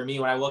biggest thing for me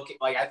when I look at,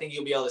 like, I think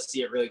you'll be able to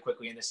see it really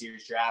quickly in this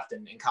year's draft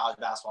and in college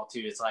basketball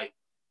too. It's like,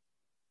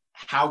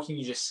 how can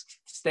you just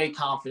stay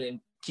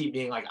confident, keep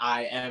being like,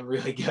 I am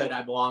really good,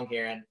 I belong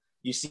here. And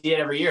you see it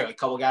every year, like a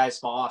couple guys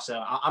fall off.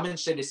 So I'm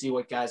interested to see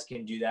what guys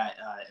can do that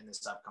in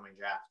this upcoming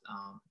draft.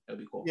 It'll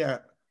be cool. Yeah.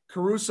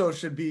 Caruso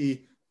should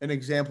be an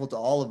example to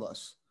all of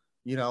us.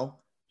 You know,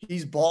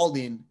 he's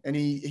balding and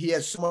he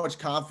has so much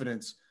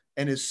confidence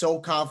and is so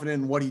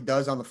confident in what he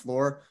does on the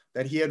floor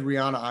that he had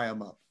Rihanna eye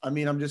him up. I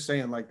mean, I'm just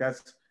saying, like,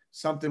 that's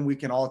something we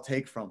can all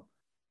take from.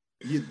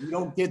 You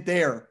don't get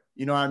there.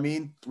 You know what I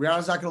mean?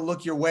 Rihanna's not going to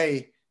look your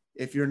way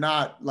if you're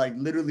not like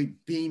literally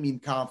beaming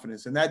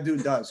confidence. And that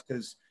dude does,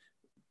 because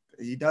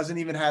he doesn't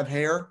even have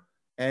hair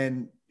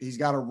and he's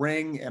got a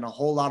ring and a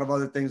whole lot of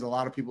other things a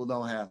lot of people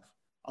don't have.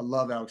 I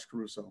love Alex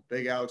Caruso.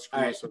 Big Alex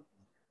Caruso. Right.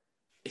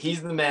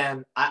 He's the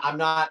man. I'm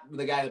not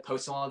the guy that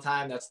posts him all the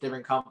time. That's a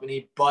different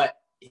company, but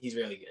he's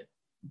really good.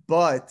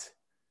 But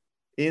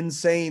in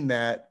saying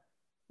that,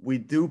 we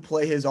do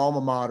play his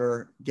alma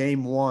mater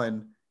game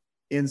 1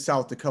 in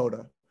South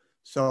Dakota.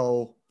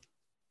 So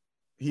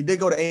he did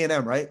go to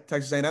A&M, right?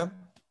 Texas A&M?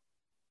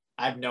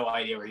 I have no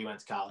idea where he went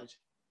to college.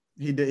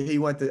 He did. He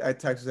went to at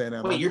Texas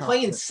A&M. Wait, you're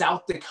playing in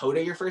South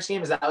Dakota your first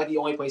game? Is that like the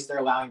only place they're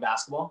allowing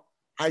basketball?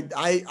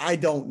 I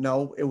don't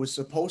know. It was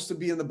supposed to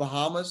be in the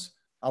Bahamas.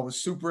 I was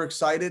super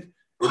excited.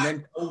 And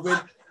then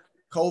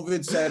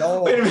COVID said,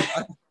 oh,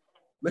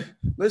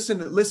 listen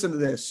to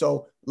this.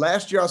 So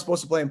last year I was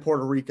supposed to play in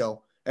Puerto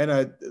Rico and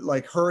a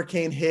like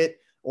hurricane hit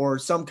or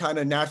some kind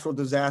of natural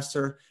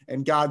disaster.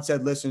 And God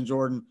said, listen,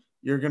 Jordan,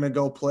 you're going to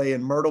go play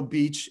in Myrtle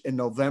Beach in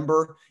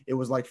November. It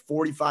was like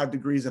 45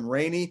 degrees and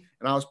rainy.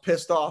 And I was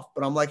pissed off,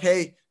 but I'm like,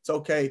 hey, it's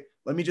okay.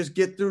 Let me just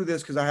get through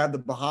this because I have the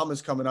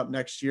Bahamas coming up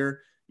next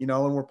year, you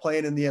know, and we're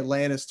playing in the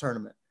Atlantis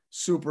tournament.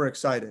 Super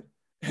excited.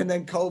 And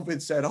then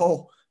COVID said,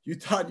 oh, you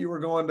thought you were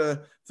going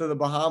to the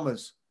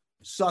Bahamas.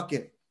 Suck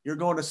it. You're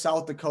going to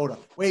South Dakota.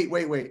 Wait.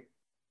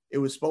 It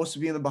was supposed to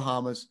be in the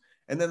Bahamas.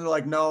 And then they're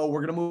like, no, we're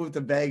going to move it to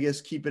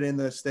Vegas, keep it in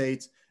the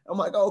States. I'm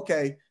like,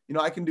 okay, you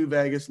know, I can do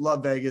Vegas,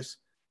 love Vegas.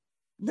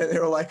 Then they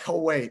were like,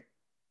 oh, wait,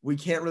 we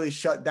can't really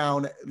shut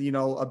down, you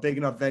know, a big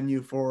enough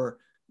venue for,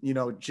 you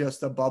know,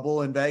 just a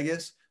bubble in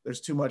Vegas. There's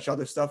too much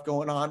other stuff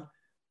going on.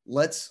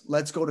 Let's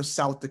go to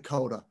South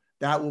Dakota.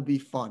 That will be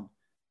fun.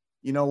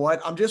 You know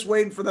what? I'm just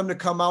waiting for them to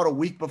come out a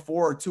week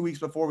before or 2 weeks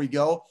before we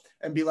go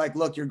and be like,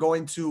 look, you're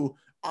going to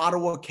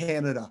Ottawa,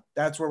 Canada.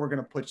 That's where we're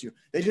going to put you.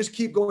 They just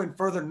keep going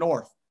further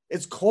north.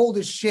 It's cold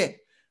as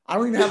shit. I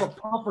don't even have a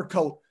puffer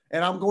coat,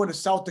 and I'm going to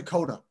South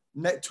Dakota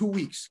 2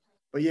 weeks.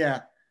 But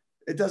yeah,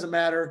 it doesn't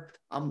matter.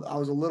 I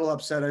was a little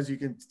upset, as you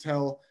can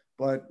tell,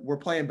 but we're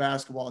playing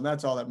basketball, and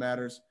that's all that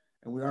matters.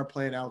 And we are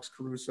playing Alex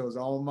Caruso's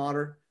alma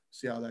mater.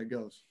 See how that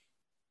goes.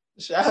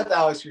 Shout out to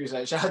Alex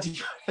Caruso. Shout out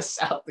to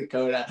South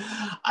Dakota.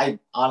 I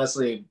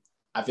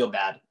feel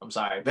bad. I'm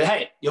sorry. But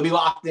hey, you'll be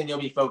locked in. You'll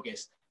be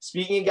focused.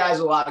 Speaking of guys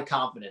with a lot of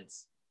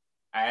confidence,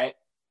 all right?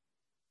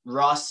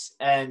 Russ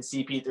and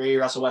CP3,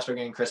 Russell Westbrook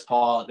and Chris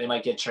Paul, they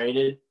might get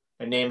traded.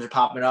 Their names are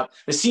popping up.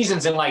 The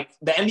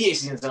NBA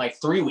season's in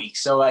 3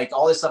 weeks. So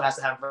all this stuff has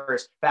to happen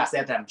first fast. They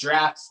have to have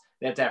drafts.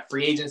 They have to have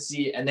free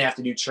agency, and they have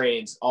to do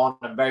trades all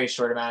in a very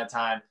short amount of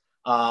time.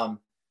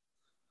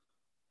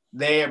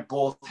 They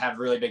both have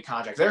really big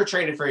contracts. They were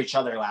traded for each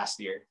other last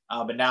year,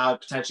 but now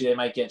potentially they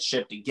might get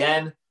shipped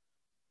again.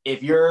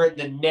 If you're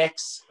the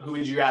Knicks, who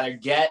would you rather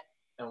get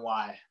and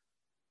why?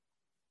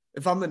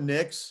 If I'm the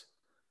Knicks,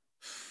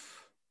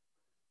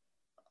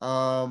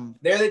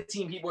 they're the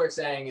team people are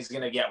saying is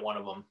going to get one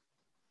of them.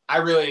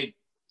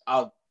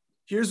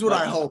 Here's what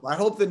I hope. I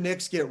hope the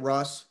Knicks get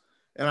Russ,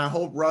 and I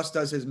hope Russ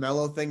does his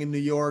Melo thing in New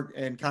York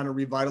and kind of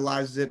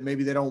revitalizes it.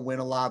 Maybe they don't win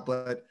a lot,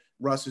 but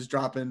Russ is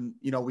dropping,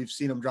 we've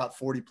seen him drop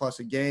 40 plus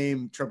a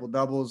game, triple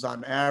doubles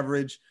on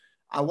average.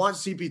 I want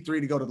CP3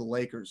 to go to the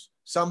Lakers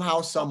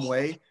somehow, some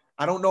way.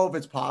 I don't know if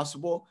it's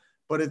possible,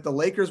 but if the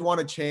Lakers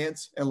want a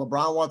chance and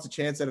LeBron wants a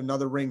chance at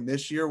another ring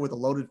this year with a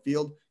loaded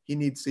field, he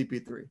needs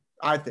CP3.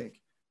 I think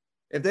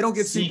if they don't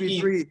get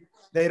CP3,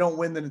 they don't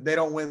win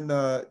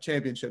the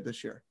championship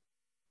this year.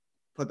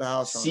 Put the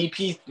house on.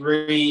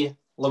 CP3,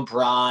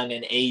 LeBron,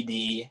 and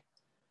AD.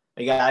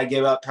 They gotta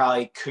give up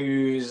probably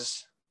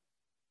Kuz,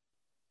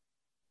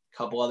 a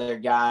couple other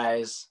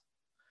guys.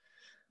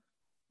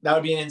 That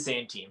would be an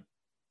insane team.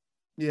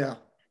 Yeah,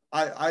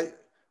 I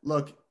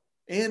look,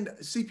 and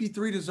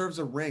CP3 deserves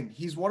a ring.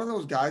 He's one of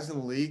those guys in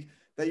the league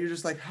that you're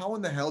just like, how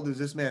in the hell does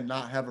this man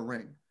not have a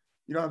ring?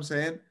 You know what I'm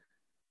saying?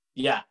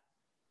 Yeah,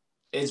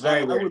 it's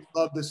very weird. I would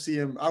love to see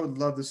him. I would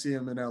love to see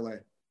him in LA.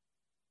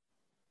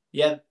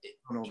 Yeah,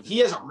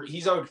 he's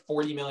owed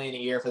 $40 million a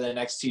year for the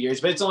next 2 years,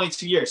 but it's only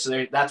 2 years,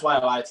 so that's why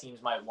a lot of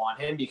teams might want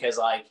him because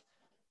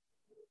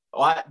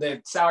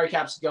the salary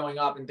cap's going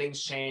up and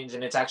things change,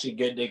 and it's actually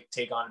good to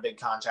take on a big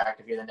contract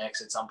if you're the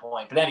Knicks at some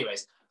point. But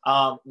anyways,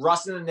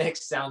 Russ and the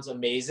Knicks sounds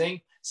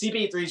amazing.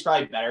 CP3 is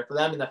probably better for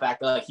them in the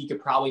fact that he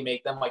could probably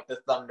make them the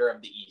Thunder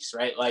of the East,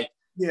 right?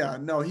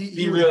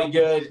 He'd really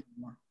good.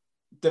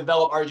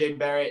 Develop RJ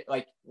Barrett.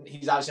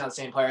 He's obviously not the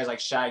same player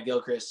as Shai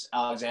Gilgeous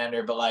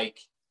Alexander, but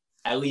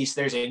at least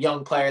there's a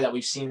young player that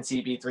we've seen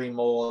CP3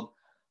 mold.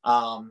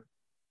 I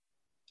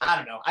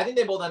don't know. I think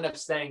they both end up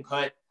staying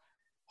put.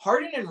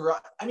 Harden and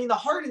the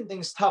Harden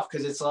thing's tough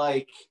because it's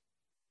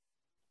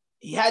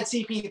he had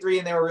CP3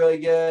 and they were really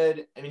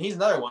good. He's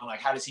another one.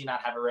 How does he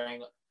not have a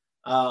ring?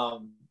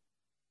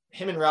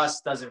 Him and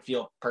Russ doesn't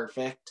feel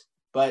perfect,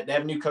 but they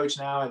have a new coach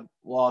now, and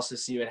we'll also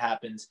see what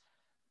happens.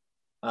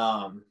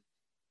 I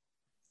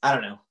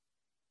don't know.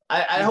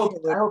 I hope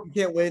you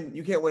can't win.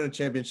 You can't win a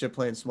championship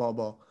playing small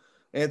ball.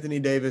 Anthony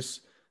Davis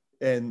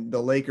and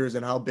the Lakers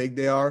and how big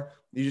they are,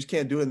 you just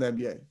can't do it in the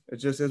NBA. It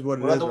just is what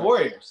it is. What about the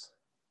Warriors?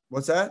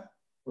 What's that?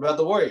 What about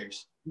the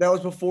Warriors? That was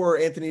before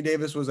Anthony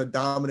Davis was a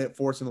dominant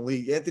force in the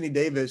league. Anthony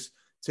Davis,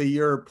 to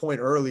your point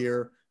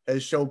earlier,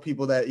 has showed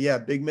people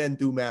that, big men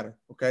do matter,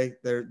 okay?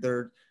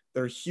 They're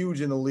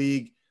huge in the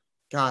league.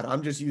 God,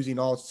 I'm just using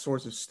all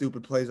sorts of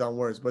stupid plays on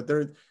words, but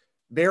they're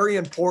very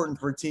important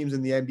for teams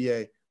in the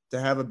NBA to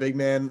have a big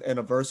man and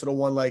a versatile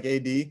one like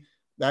AD.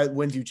 That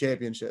wins you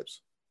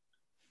championships.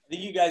 I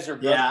think you guys are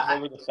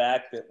over the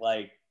fact that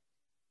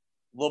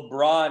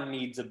LeBron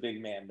needs a big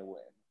man to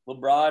win.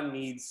 LeBron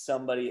needs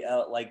somebody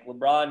else.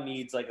 LeBron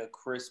needs a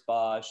Chris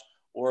Bosh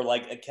or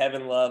a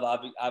Kevin Love.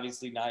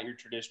 Obviously not your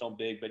traditional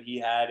big, but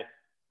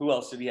who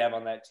else did he have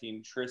on that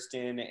team?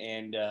 Tristan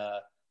and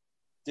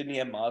didn't he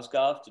have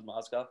Mozgov? Did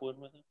Mozgov win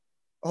with him?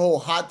 Oh,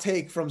 hot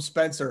take from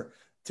Spencer.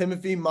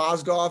 Timothy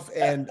Mozgov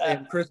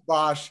and Chris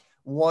Bosh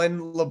won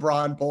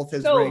LeBron both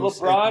his rings.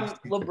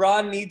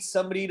 LeBron needs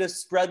somebody to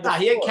spread the floor.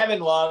 He had Kevin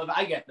Love.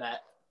 I get that.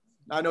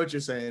 I know what you're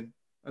saying.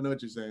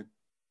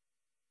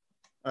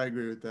 I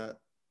agree with that.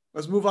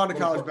 Let's move on to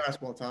college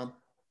basketball, Tom.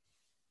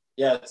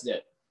 Yeah, that's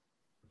it.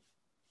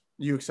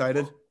 You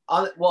excited?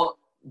 Well,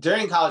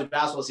 during college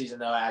basketball season,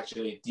 though,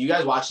 actually, do you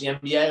guys watch the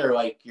NBA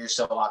or you're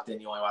so locked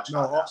in you only watch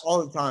college basketball?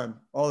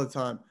 All the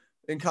time.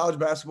 In college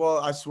basketball,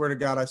 I swear to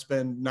God, I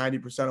spend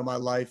 90% of my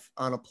life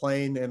on a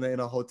plane and in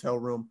a hotel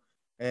room.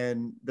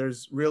 And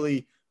there's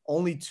really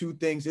only two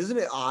things. Isn't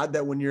it odd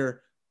that when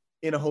you're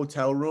in a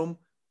hotel room,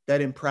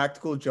 that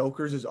Impractical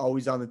Jokers is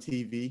always on the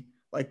TV?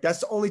 That's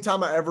the only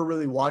time I ever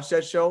really watched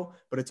that show,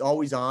 but it's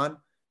always on.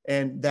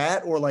 And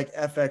that or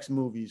FX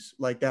movies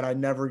that I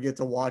never get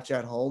to watch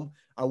at home.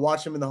 I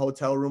watch them in the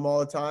hotel room all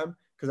the time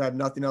because I have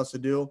nothing else to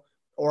do,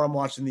 or I'm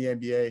watching the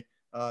NBA,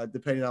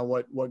 depending on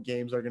what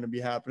games are going to be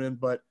happening.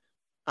 But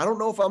I don't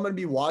know if I'm going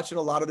to be watching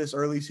a lot of this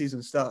early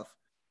season stuff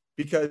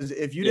because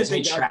if you didn't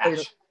think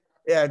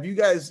if you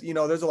guys,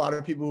 there's a lot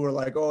of people who are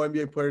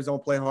NBA players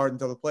don't play hard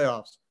until the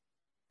playoffs.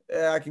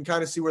 I can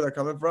kind of see where they're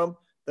coming from.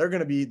 They're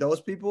going to be,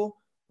 those people,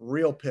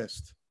 real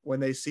pissed when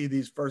they see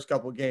these first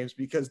couple games,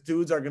 because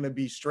dudes are going to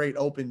be straight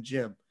open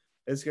gym.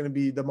 It's going to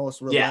be the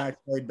most relaxed,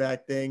 laid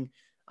back thing.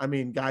 I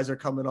mean, guys are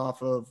coming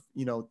off of,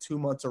 2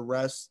 months of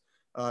rest.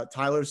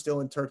 Tyler's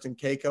still in Turks and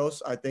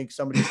Caicos. I think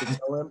somebody should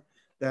tell him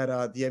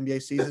that the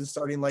NBA season's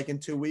starting like in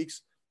 2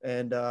 weeks.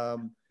 And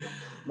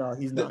no,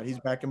 he's not. He's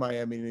back in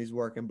Miami and he's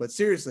working. But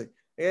seriously,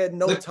 he had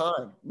no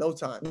time.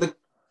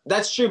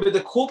 That's true. But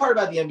the cool part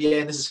about the NBA,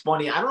 and this is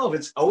funny, I don't know if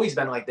it's always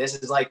been like this,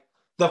 is like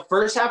the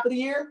first half of the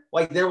year,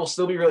 like there will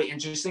still be really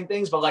interesting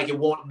things, but like it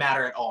won't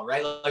matter at all,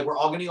 right? Like we're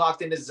all going to be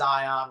locked into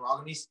Zion. We're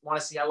all going to want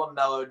to see how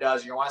LaMelo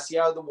does. You want to see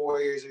how the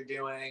Warriors are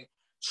doing.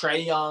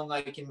 Trae Young,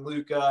 like in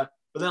Luka.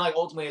 But then, like,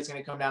 ultimately, it's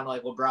going to come down to,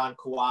 like, LeBron,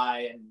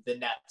 Kawhi, and the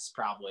Nets,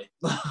 probably.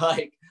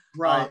 like,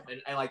 right.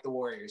 And, like, the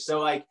Warriors. So,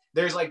 like,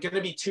 there's, like, going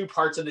to be 2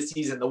 parts of the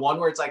season. The one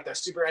where it's, like, the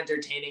super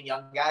entertaining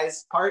young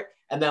guys part,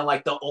 and then,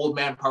 like, the old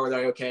man part where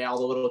they're like, okay, all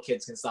the little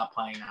kids can stop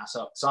playing now.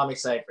 So I'm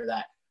excited for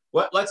that.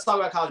 Let's talk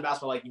about college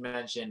basketball, like you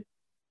mentioned.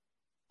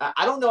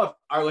 I don't know if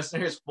our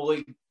listeners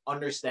fully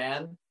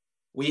understand.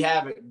 We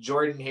have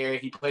Jordan here.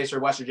 He plays for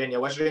West Virginia.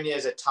 West Virginia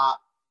is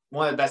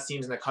one of the best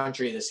teams in the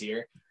country this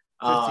year.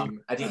 I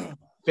think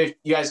 – you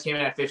guys came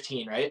in at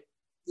 15, right?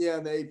 Yeah,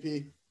 in the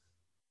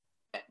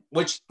AP.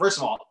 Which, first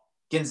of all,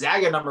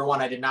 Gonzaga #1,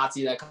 I did not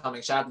see that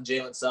coming. Shout out to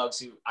Jalen Suggs,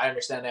 who I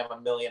understand they have a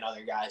million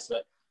other guys.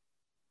 But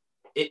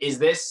is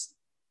this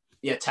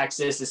 –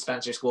 Texas is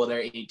Spencer School.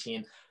 They're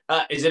 18.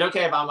 Is it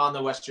okay if I'm on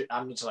the West –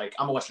 I'm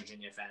a West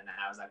Virginia fan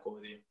now. Is that cool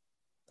with you?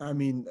 I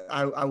mean,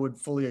 I would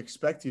fully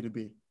expect you to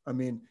be. I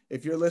mean,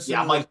 if you're listening –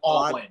 Yeah, I'm like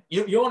all in.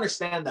 You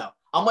understand, though.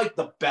 I'm like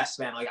the best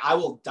fan. Like, I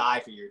will die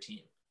for your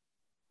team.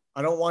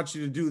 I don't want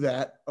you to do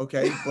that,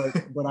 okay?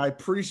 But I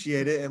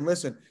appreciate it. And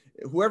listen,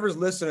 whoever's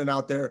listening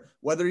out there,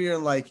 whether you're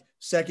in like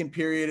second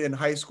period in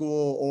high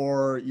school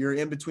or you're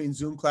in between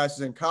Zoom classes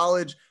in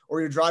college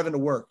or you're driving to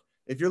work,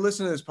 if you're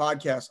listening to this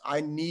podcast,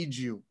 I need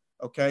you,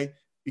 okay?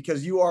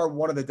 Because you are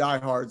one of the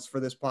diehards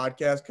for this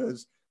podcast,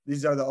 because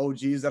these are the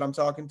OGs that I'm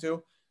talking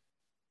to.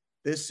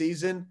 This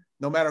season,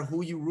 no matter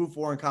who you root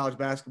for in college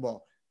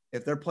basketball,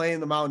 if they're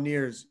playing the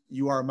Mountaineers,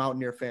 you are a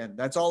Mountaineer fan.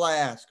 That's all I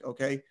ask,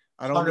 okay?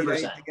 I don't 100%. need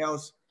anything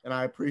else. And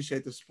I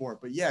appreciate the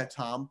support. But yeah,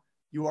 Tom,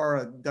 you are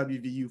a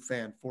WVU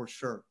fan for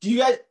sure. Do you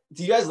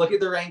guys look at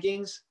the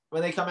rankings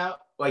when they come out?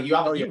 Like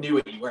you knew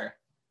what you were.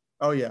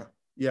 Oh yeah.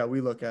 Yeah, we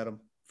look at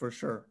them for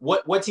sure.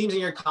 What teams in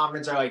your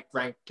conference are like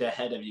ranked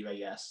ahead of you, I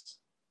guess?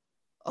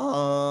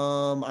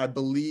 I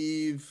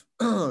believe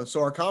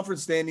so our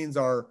conference standings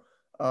are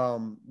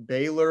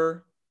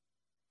Baylor's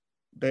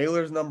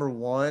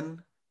 #1.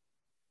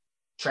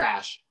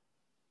 Trash.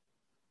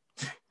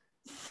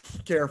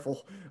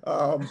 Careful.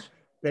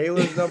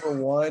 Baylor's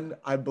 #1.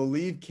 I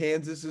believe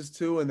Kansas is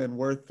 2, and then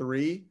we're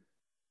 3.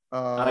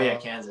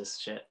 Kansas.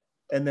 Shit.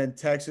 And then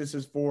Texas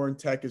is 4 and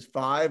Tech is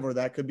 5, or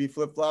that could be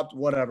flip-flopped,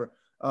 whatever.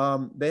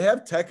 They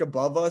have Tech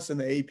above us in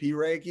the AP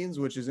rankings,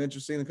 which is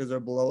interesting because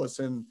they're below us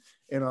in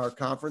our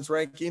conference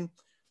ranking.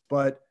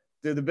 But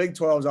the Big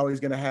 12 is always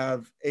going to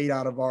have 8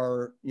 out of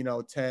our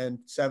 10,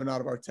 7 out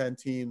of our 10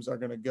 teams are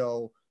going to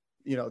go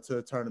to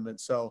the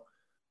tournament. So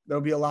there'll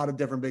be a lot of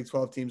different Big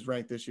 12 teams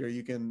ranked this year.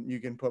 You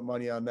can put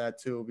money on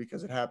that too,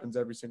 because it happens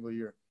every single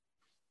year.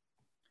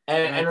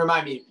 And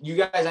remind me, you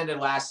guys ended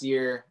last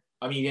year.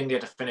 I mean, you didn't get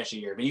to finish a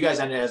year, but you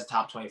guys ended as a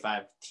top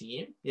 25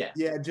 team. Yeah.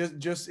 Yeah.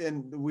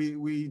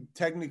 We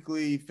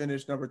technically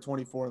finished number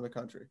 24 in the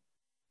country.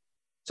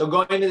 So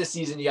going into the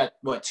season, you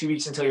got 2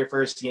 weeks until your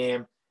first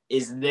game.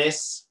 Is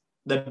this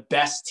the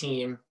best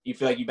team you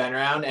feel like you've been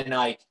around? And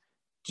like,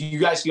 do you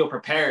guys feel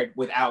prepared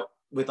with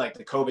like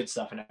the COVID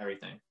stuff and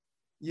everything?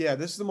 Yeah,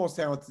 this is the most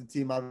talented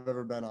team I've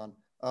ever been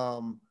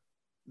on.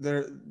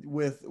 They're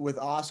with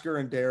Oscar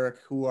and Derek,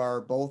 who are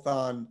both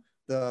on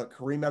the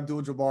Kareem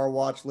Abdul-Jabbar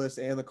watch list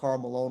and the Karl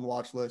Malone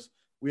watch list.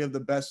 We have the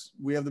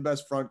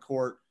best front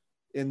court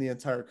in the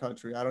entire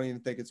country. I don't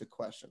even think it's a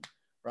question,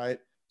 right?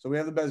 So we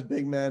have the best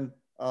big men.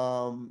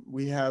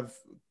 We have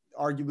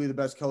arguably the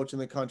best coach in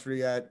the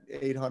country at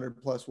 800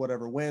 plus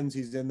whatever wins.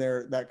 He's in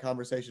there, that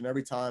conversation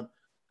every time,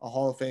 a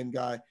Hall of Fame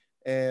guy.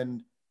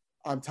 And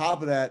on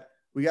top of that,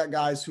 we got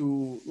guys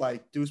who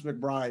like Deuce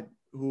McBride,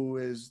 who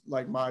is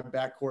like my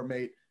backcourt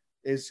mate,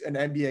 is an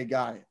NBA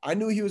guy. I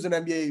knew he was an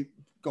NBA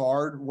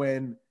guard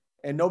and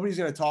nobody's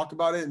going to talk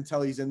about it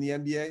until he's in the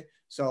NBA.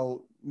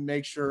 So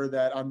make sure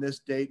that on this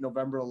date,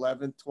 November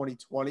 11th,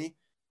 2020,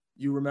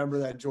 you remember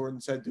that Jordan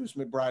said Deuce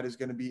McBride is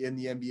going to be in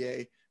the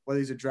NBA, whether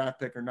he's a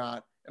draft pick or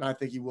not. And I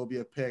think he will be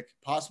a pick,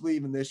 possibly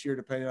even this year,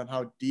 depending on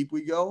how deep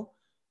we go.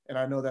 And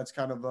I know that's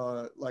kind of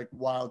a like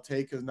wild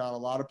take because not a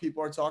lot of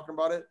people are talking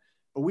about it.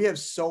 But we have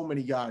so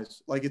many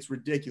guys. Like, it's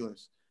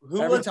ridiculous.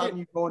 Every time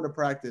you go into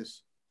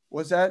practice.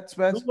 What's that,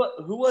 Spence?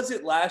 Who was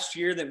it last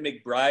year that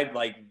McBride,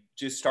 like,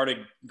 just started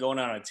going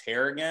on a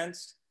tear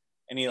against?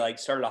 And he, like,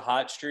 started a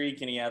hot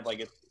streak and he had, like,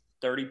 a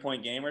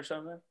 30-point game or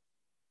something?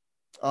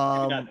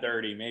 Maybe not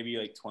 30, maybe,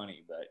 like,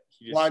 20. But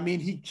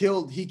he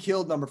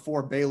killed number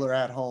 4 Baylor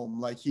at home.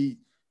 Like, he,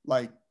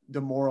 like,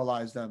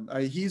 demoralized them.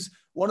 He's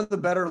one of the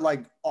better,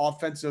 like,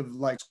 offensive,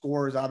 like,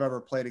 scorers I've ever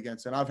played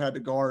against. And I've had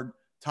to guard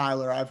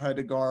Tyler. I've had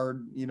to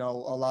guard, a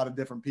lot of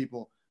different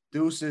people.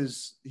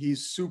 Deuce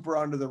he's super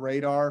under the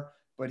radar,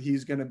 but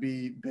he's going to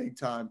be big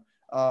time.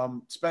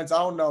 Spence, I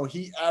don't know.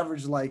 He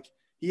averaged like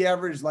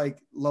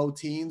low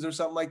teens or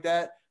something like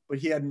that, but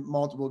he had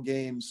multiple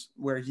games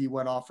where he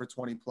went off for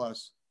 20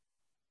 plus.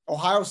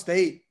 Ohio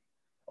State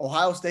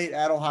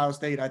at Ohio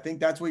State. I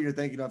think that's what you're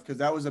thinking of, because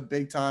that was a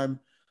big time,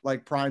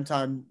 like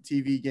primetime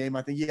TV game.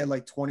 I think he had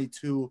like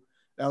 22.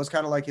 That was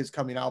kind of like his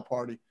coming out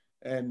party.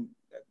 And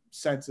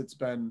since it's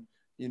been,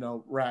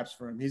 wraps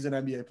for him. He's an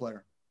NBA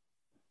player.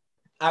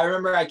 I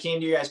remember I came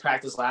to you guys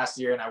practice last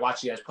year and I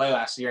watched you guys play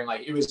last year, and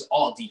like it was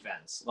all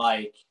defense.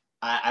 Like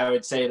I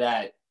would say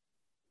that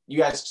you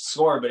guys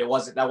scored, but it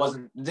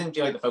didn't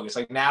feel like the focus.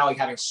 Like now, like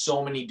having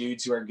so many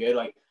dudes who are good,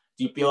 like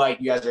do you feel like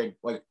you guys are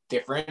like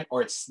different,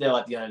 or it's still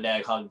at the end of the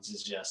day, Huggins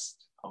is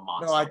just a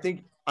monster? No, I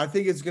think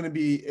it's gonna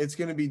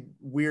be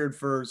weird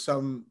for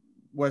some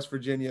West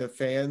Virginia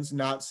fans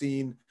not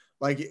seeing,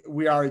 like,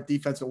 we are a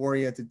defensive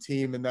oriented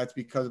team, and that's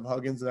because of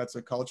Huggins. And that's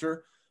a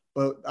culture.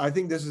 But I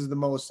think this is the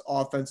most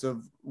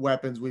offensive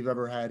weapons we've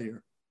ever had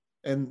here.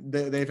 And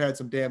they've had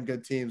some damn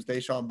good teams.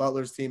 Deshaun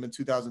Butler's team in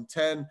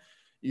 2010.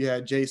 You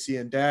had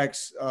JC and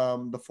Dax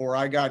before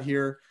I got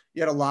here.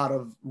 You had a lot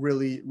of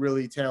really,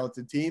 really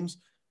talented teams.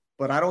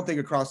 But I don't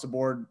think across the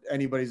board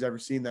anybody's ever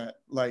seen that.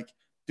 Like,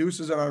 Deuce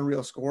is an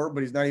unreal scorer,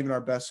 but he's not even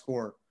our best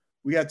scorer.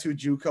 We got two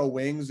JUCO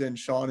wings and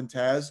Sean and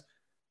Taz.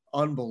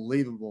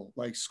 Unbelievable.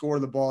 Like, score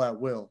the ball at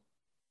will.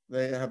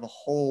 They have a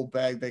whole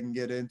bag they can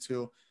get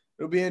into.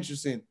 It'll be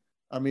interesting.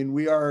 I mean,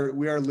 we are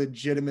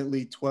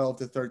legitimately 12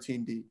 to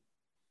 13 deep.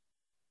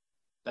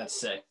 That's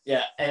sick.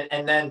 Yeah.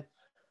 And then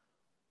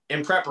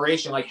in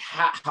preparation, like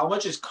how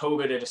much is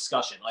COVID a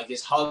discussion? Like,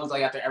 is Hugs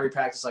like after every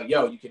practice, like,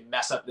 yo, you can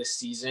mess up this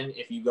season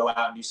if you go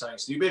out and do something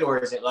stupid? Or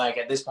is it like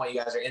at this point you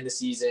guys are in the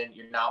season,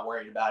 you're not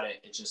worried about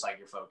it, it's just like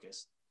you're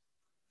focused?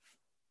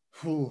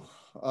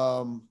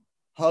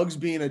 Hugs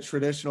being a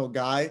traditional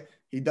guy,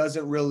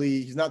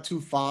 he's not too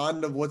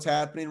fond of what's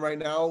happening right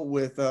now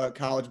with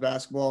college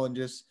basketball and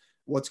just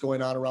what's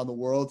going on around the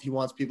world. He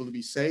wants people to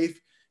be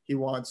safe. He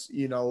wants,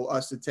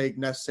 us to take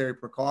necessary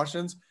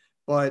precautions.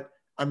 But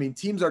I mean,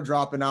 teams are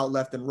dropping out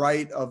left and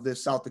right of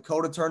this South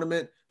Dakota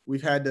tournament.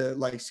 We've had to,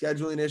 like,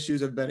 scheduling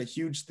issues have been a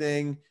huge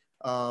thing.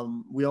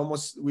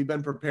 We've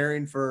been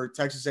preparing for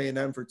Texas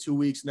A&M for 2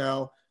 weeks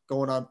now,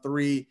 going on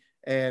 3,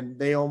 and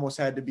they almost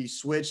had to be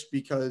switched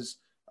because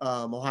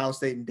Ohio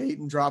State and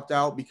Dayton dropped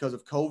out because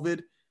of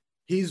COVID.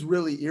 He's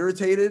really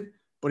irritated,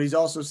 but he's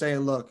also saying,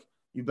 look,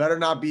 you better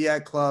not be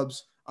at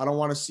clubs. I don't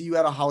want to see you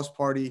at a house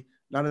party,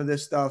 none of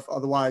this stuff.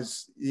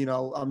 Otherwise,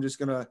 I'm just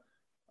going to,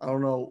 I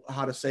don't know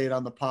how to say it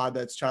on the pod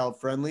that's child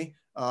friendly,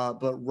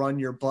 but run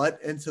your butt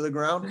into the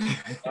ground.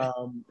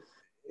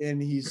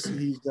 And he's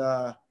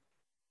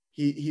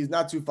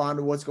not too fond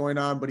of what's going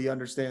on, but he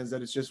understands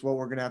that it's just what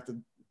we're going to have to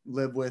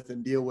live with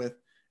and deal with,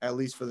 at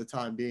least for the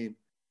time being.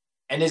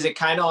 And is it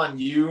kind of on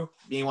you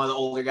being one of the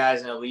older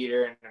guys and a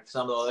leader, and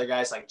some of the other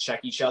guys like check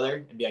each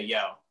other and be like,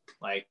 yo,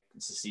 like,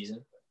 it's the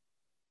season?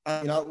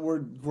 We're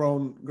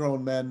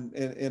grown men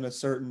in a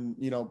certain,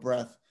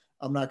 breath.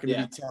 I'm not going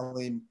to be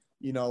telling,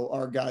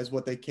 our guys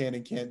what they can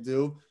and can't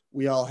do.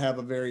 We all have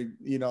a very,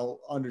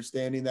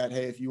 understanding that,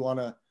 hey, if we want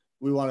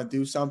to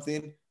do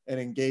something and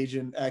engage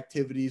in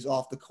activities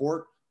off the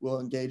court, we'll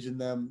engage in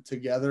them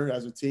together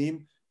as a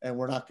team. And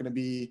we're not going to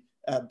be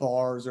at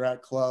bars or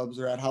at clubs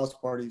or at house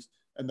parties.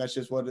 And that's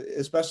just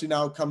especially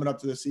now coming up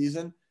to the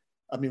season.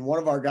 I mean, one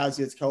of our guys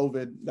gets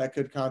COVID, that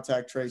could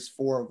contact trace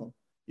 4 of them.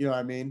 You know what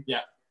I mean?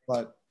 Yeah.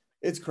 But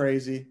it's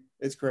crazy.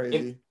 It's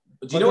crazy.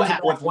 Do you know what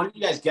happens if one of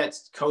you guys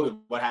gets COVID?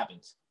 What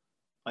happens?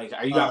 Like,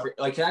 are you out for,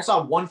 like, I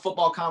saw one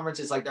football conference,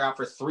 it's like they're out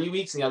for 3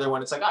 weeks, and the other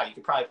one, it's like, oh, you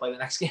could probably play the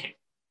next game.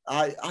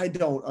 I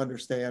don't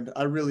understand.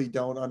 I really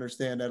don't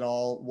understand at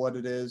all what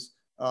it is.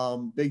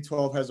 Big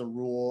 12 has a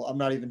rule. I'm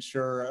not even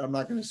sure. I'm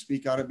not going to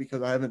speak on it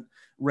because I haven't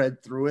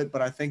read through it,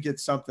 but I think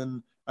it's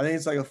something. I think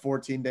it's like a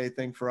 14-day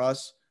thing for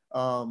us,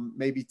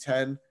 maybe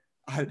 10.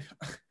 I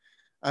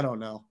don't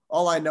know.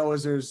 All I know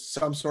is there's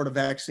some sort of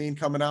vaccine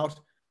coming out,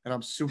 and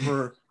I'm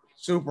super,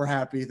 super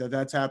happy that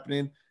that's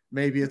happening.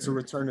 Maybe it's a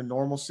return to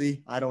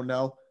normalcy. I don't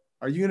know.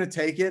 Are you going to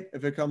take it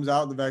if it comes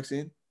out, the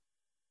vaccine?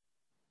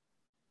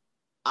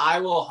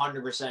 I will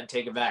 100%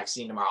 take a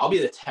vaccine tomorrow. I'll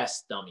be the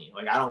test dummy.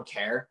 Like, I don't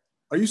care.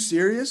 Are you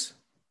serious?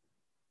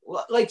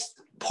 Like,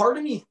 part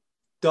of me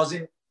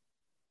doesn't,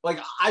 like,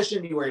 I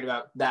shouldn't be worried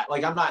about that.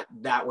 Like, I'm not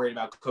that worried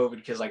about COVID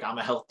because, like, I'm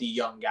a healthy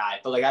young guy.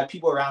 But, like, I have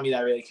people around me that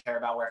I really care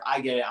about, where if I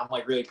get it, I'm,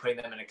 like, really putting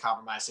them in a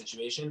compromised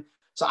situation.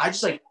 So I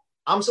just, like,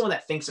 I'm someone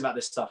that thinks about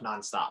this stuff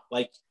nonstop.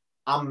 Like,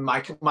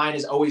 my mind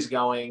is always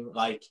going,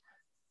 like,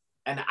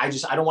 and I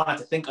don't want to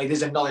have to think, like,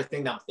 there's another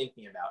thing that I'm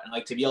thinking about. And,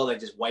 like, to be able to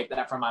just wipe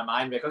that from my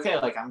mind, be like, okay,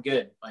 like, I'm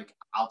good. Like,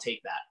 I'll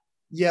take that.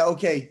 Yeah,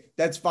 okay.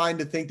 That's fine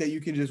to think that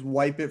you can just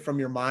wipe it from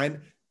your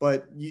mind.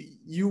 But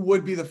you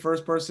would be the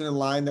first person in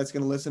line that's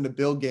going to listen to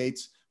Bill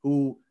Gates,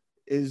 who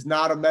is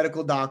not a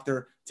medical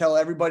doctor, tell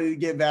everybody to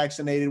get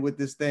vaccinated with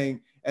this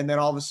thing. And then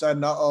all of a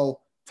sudden,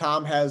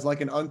 Tom has,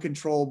 like, an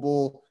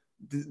uncontrollable,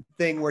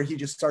 thing where he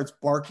just starts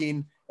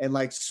barking and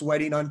like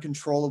sweating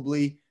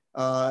uncontrollably,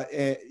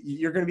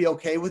 you're going to be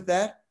okay with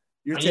that?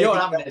 You know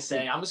what I'm going to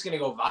say? I'm just going to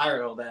go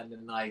viral then,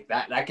 and like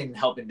that can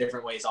help in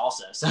different ways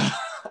also. So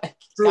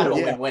it's kind of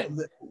a win-win.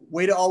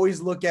 Way to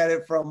always look at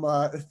it from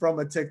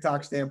a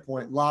TikTok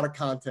standpoint. A lot of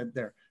content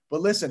there.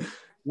 But listen,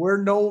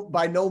 we're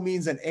by no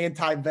means an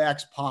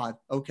anti-vax pod,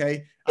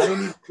 okay? I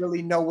don't even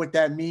really know what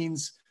that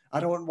means. I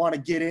don't want to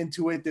get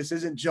into it. This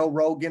isn't Joe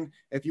Rogan.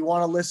 If you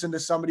want to listen to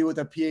somebody with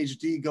a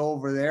PhD, go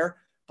over there.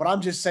 But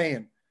I'm just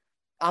saying,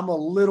 I'm a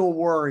little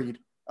worried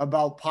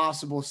about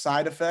possible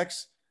side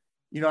effects.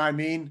 You know what I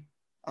mean?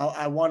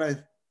 I want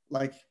to,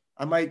 like,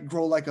 I might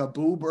grow like a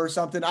boob or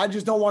something. I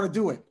just don't want to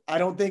do it. I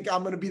don't think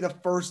I'm going to be the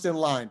first in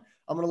line.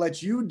 I'm going to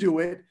let you do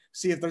it,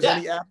 see if there's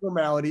any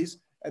abnormalities,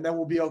 and then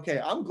we'll be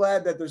okay. I'm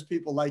glad that there's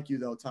people like you,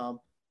 though, Tom.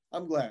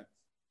 I'm glad.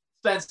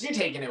 Spence, you're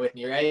taking it with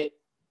me, right?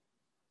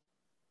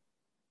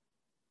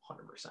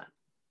 100%.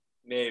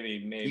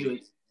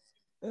 Maybe.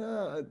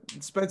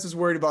 Spence is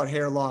worried about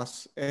hair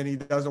loss, and he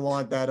doesn't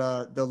want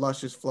that the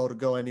luscious flow to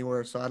go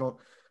anywhere. So I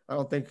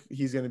don't think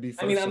he's going to be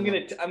first. I mean, I'm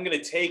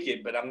gonna take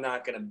it, but I'm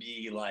not gonna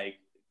be like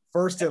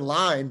first in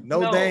line.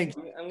 No, thanks.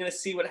 I'm gonna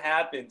see what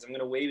happens. I'm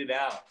gonna wait it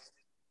out.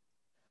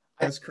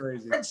 That's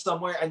crazy. I read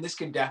somewhere, and this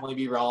could definitely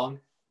be wrong,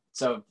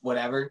 so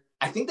whatever.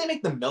 I think they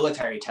make the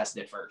military test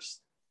it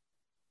first.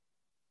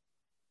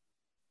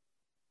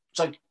 It's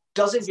like,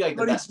 doesn't feel like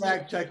the best.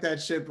 Fact check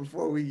that shit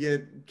before we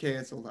get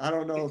canceled. I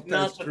don't know. It's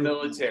not the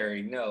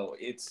military. No,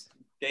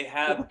 they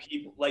have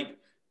people like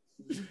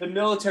the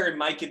military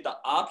might get the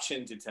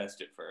option to test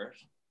it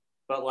first,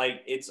 but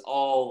like it's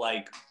all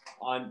like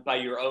on by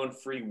your own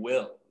free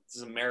will. This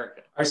is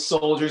America. Our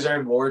soldiers are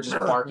in war just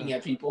barking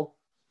at people.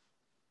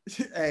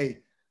 Hey,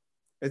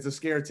 it's a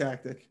scare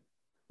tactic.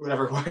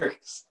 Whatever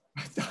works.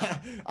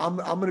 I'm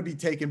gonna be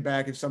taken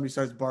back if somebody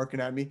starts barking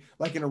at me,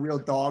 like in a real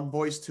dog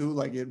voice too.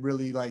 Like it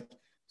really like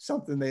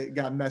something that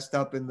got messed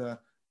up in the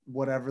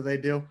whatever they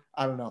do.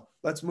 I don't know.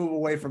 Let's move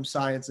away from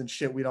science and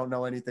shit we don't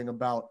know anything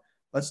about.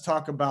 Let's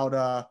talk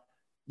about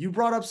you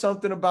brought up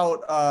something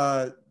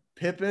about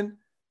Pippen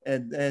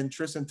and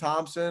Tristan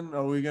Thompson.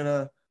 Are we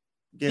gonna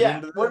get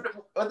into that?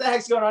 What the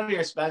heck's going on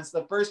here, Spence?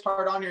 The first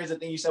part on here is the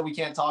thing you said we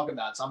can't talk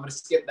about, so I'm gonna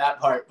skip that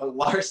part. But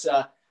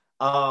Larsa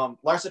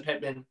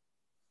Pippen,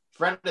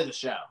 friend of the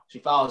show. She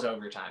follows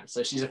Overtime,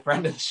 so she's a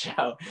friend of the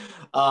show.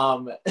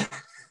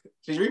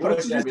 She's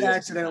reposting everything.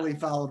 Accidentally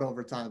followed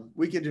Overtime.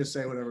 We can just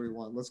say whatever we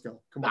want. Let's go.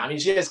 Come on. I mean,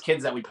 she has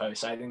kids that we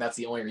post, so I think that's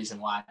the only reason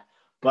why.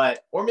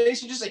 But or maybe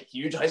she's just a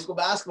huge high school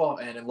basketball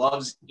fan and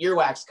loves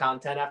earwax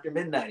content after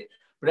midnight.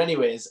 But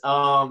anyways,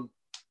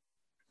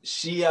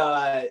 she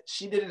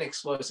did an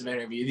explosive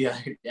interview the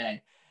other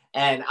day,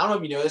 and I don't know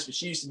if you know this, but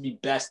she used to be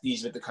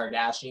besties with the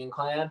Kardashian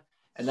clan,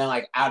 and then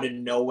like out of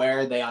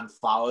nowhere they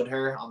unfollowed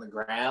her on the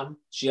gram.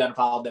 She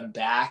unfollowed them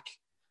back,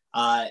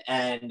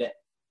 and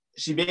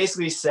she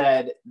basically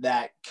said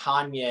that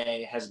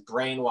Kanye has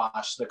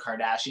brainwashed the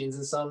Kardashians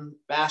in some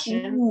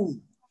fashion. Ooh,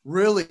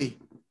 really?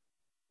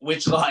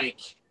 Which, like,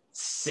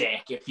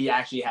 sick if he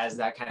actually has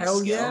that kind of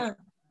skill. Yeah.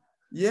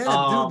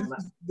 Yeah, dude,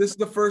 this is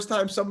the first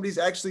time somebody's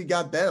actually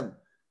got them.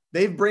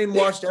 They've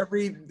brainwashed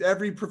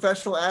every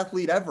professional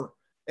athlete ever.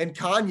 And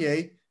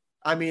Kanye,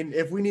 I mean,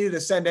 if we needed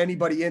to send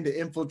anybody in to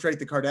infiltrate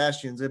the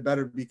Kardashians, it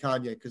better be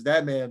Kanye, because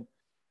that man,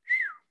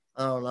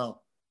 I don't know.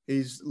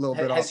 He's a little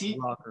bit off the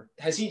rocker.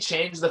 Has he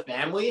changed the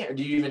family? Or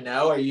do you even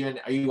know? Are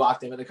you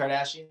locked in with the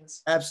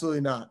Kardashians?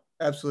 Absolutely not.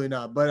 Absolutely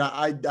not. But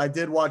I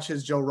did watch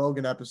his Joe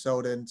Rogan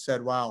episode and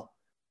said, wow,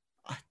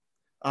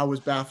 I was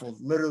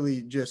baffled,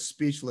 literally just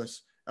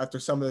speechless after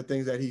some of the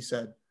things that he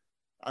said.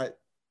 I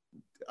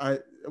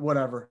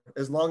whatever.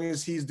 As long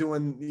as he's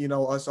doing,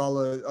 us all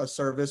a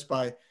service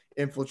by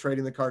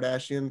infiltrating the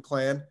Kardashian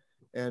clan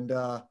and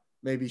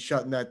maybe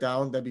shutting that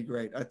down, that'd be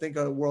great. I think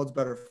the world's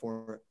better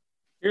for it.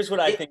 Here's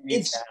what I think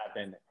needs to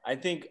happen. I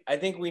think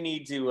we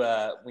need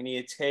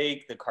to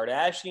take the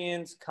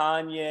Kardashians,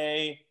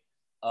 Kanye,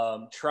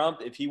 Trump.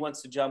 If he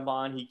wants to jump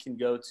on, he can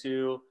go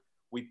too.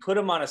 We put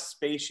him on a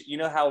space. You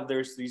know how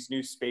there's these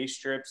new space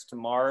trips to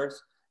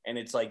Mars, and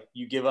it's like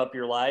you give up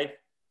your life.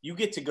 You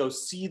get to go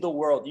see the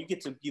world. You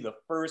get to be the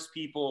first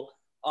people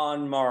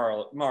on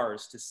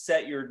Mars to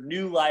set your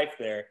new life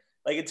there.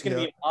 Like it's going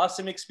to be an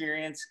awesome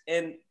experience.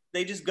 And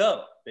they just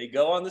go. They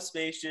go on the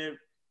spaceship.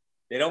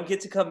 They don't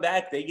get to come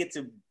back. They get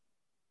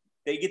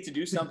to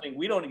do something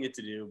we don't get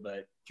to do.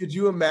 But could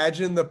you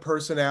imagine the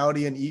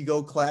personality and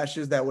ego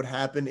clashes that would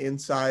happen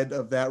inside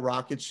of that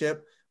rocket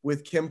ship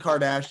with Kim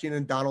Kardashian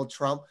and Donald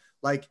Trump?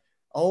 Like,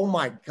 oh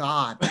my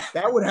God,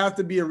 that would have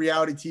to be a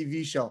reality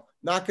TV show.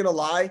 Not gonna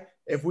lie,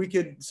 if we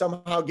could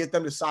somehow get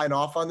them to sign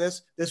off on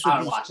this would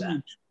be huge.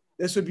 That.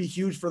 This would be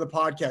huge for the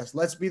podcast.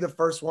 Let's be the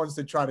first ones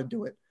to try to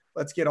do it.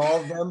 Let's get all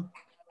of them.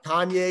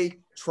 Kanye,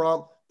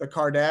 Trump, the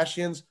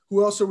Kardashians.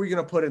 Who else are we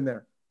gonna put in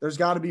there? There's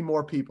got to be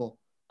more people.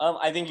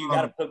 I think you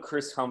got to put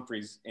Chris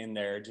Humphries in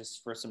there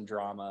just for some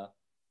drama.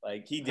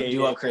 Like he dated.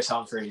 You love Chris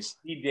Humphries.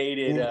 He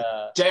dated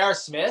J.R.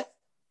 Smith.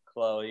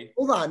 Chloe.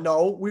 Hold on,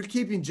 no, we're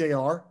keeping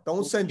JR.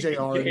 Don't send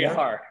JR in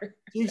there.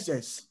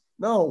 Jesus.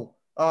 No.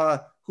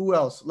 Who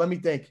else? Let me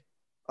think.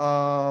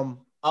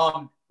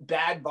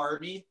 Bad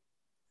Barbie.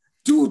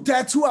 Dude,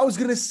 that's who I was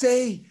gonna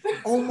say.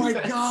 Oh my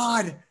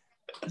God.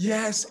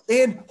 Yes.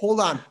 And hold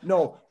on.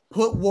 No,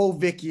 put Whoa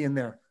Vicky in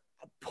there.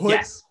 Put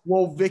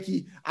Whoa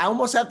Vicky. I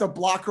almost have to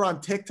block her on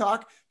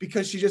TikTok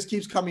because she just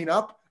keeps coming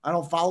up. I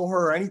don't follow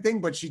her or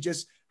anything, but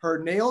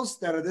her nails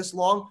that are this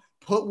long.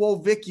 Put Whoa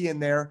Vicky in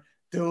there.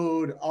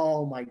 Dude,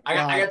 oh my God.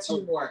 I got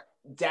two more.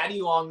 Daddy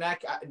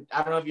Longneck.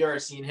 I don't know if you've ever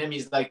seen him.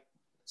 He's like,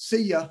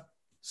 see ya.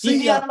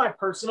 He'd be on my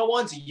personal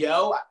ones.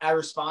 Yo, I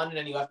responded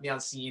and he left me on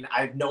scene.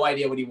 I have no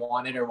idea what he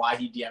wanted or why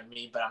he DM'd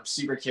me, but I'm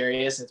super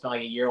curious. It's been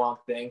like a year-long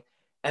thing.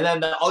 And then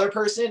the other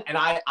person, and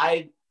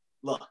I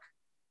look,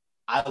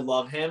 I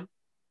love him.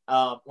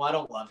 Well, I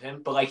don't love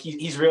him, but like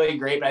he's really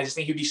great. But I just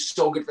think he'd be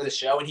so good for the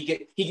show, and he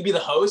could be the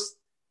host.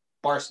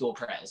 Barstool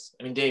Prez.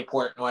 I mean, Dave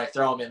Portnoy.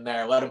 Throw him in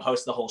there, let him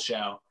host the whole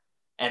show,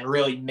 and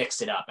really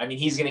mix it up. I mean,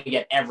 he's gonna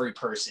get every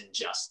person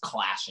just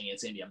clashing.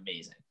 It's gonna be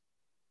amazing.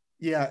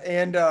 Yeah,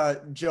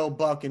 and Joe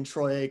Buck and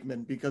Troy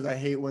Aikman, because I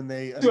hate when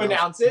they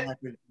announce it.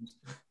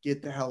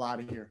 Get the hell out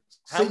of here.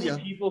 How many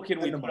people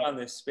can we put on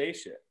this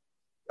spaceship?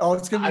 Oh,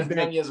 it's gonna be as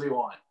many as we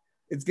want.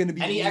 It's gonna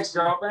be any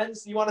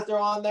ex-girlfriends you want to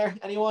throw on there?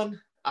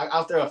 Anyone?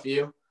 I'll throw a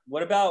few.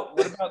 What about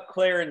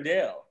Claire and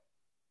Dale?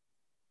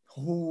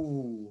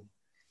 Ooh,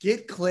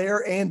 get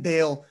Claire and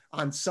Dale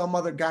on some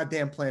other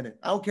goddamn planet.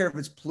 I don't care if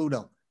it's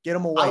Pluto. Get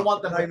them away. I don't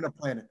want them not even a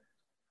planet.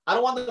 I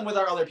don't want them with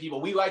our other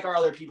people. We like our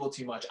other people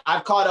too much.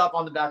 I've caught up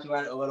on The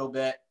Bachelorette a little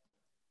bit.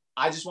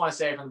 I just want to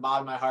say from the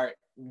bottom of my heart,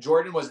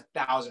 Jordan was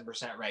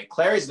 1,000% right.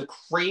 Claire is the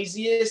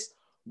craziest,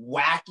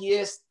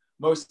 wackiest,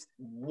 most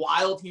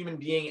wild human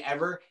being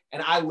ever.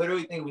 And I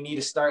literally think we need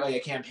to start like a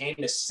campaign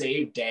to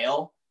save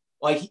Dale.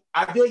 Like,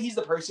 I feel like he's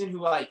the person who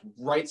like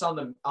writes on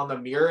the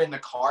mirror in the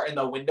car, in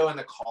the window in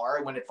the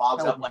car when it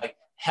fogs up, like,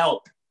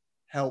 help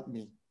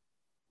me.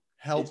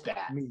 Help it's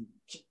bad. me.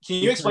 Can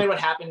you explain what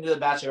happened to The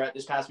Bachelorette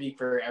this past week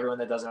for everyone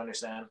that doesn't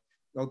understand?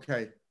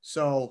 Okay.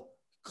 So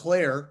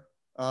Claire,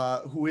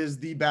 who is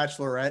the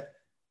Bachelorette,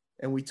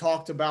 and we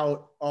talked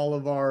about all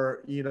of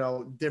our,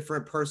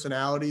 different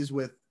personalities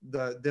with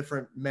the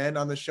different men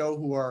on the show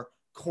who are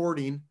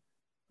courting.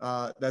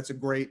 That's a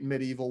great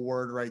medieval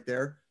word right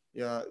there.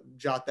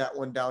 Jot that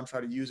one down. Try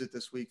to use it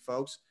this week,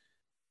 folks.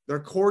 They're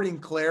courting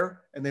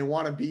Claire, and they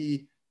want to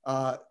be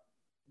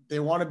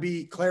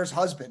Claire's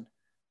husband.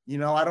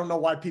 I don't know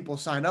why people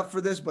sign up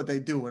for this, but they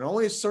do. And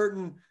only a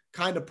certain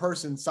kind of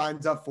person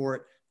signs up for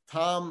it.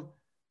 Tom,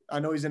 I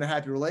know he's in a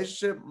happy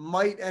relationship,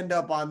 might end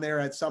up on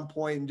there at some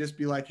point and just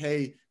be like,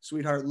 hey,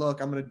 sweetheart,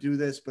 look, I'm going to do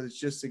this, but it's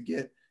just to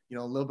get,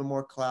 a little bit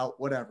more clout,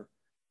 whatever.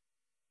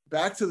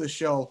 Back to the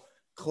show.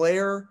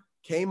 Claire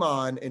came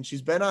on, and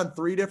she's been on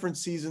 3 different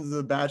seasons of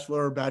The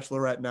Bachelor or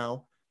Bachelorette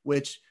now,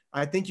 which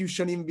I think you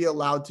shouldn't even be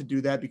allowed to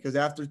do that, because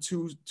after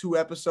two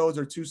episodes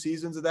or 2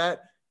 seasons of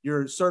that,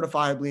 you're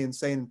certifiably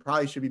insane and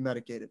probably should be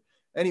medicated.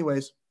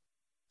 Anyways,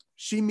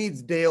 she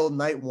meets Dale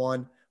night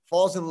 1,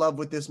 falls in love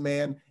with this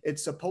man.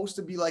 It's supposed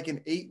to be like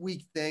an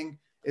 8-week thing.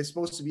 It's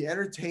supposed to be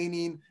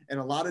entertaining, and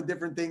a lot of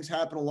different things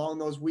happen along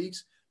those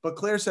weeks. But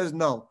Claire says,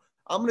 no,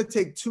 I'm going to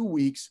take 2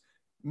 weeks,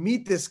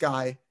 meet this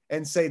guy,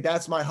 and say,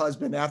 that's my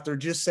husband, after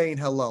just saying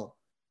hello.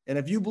 And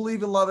if you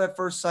believe in love at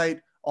first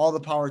sight, all the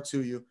power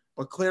to you.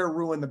 But Claire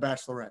ruined The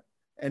Bachelorette.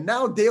 And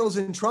now Dale's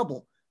in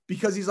trouble,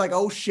 because he's like,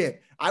 oh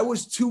shit, I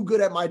was too good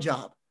at my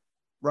job,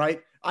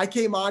 right? I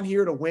came on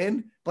here to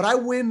win, but I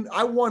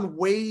won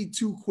way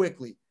too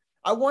quickly.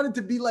 I wanted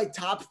to be like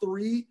top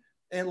 3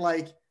 and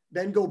like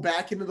then go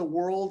back into the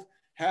world,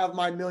 have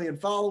my 1 million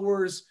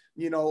followers,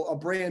 a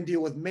brand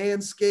deal with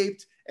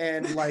Manscaped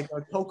and like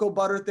a cocoa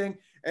butter thing,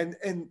 and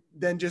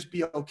then just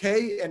be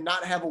okay and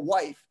not have a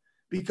wife,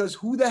 because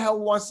who the hell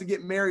wants to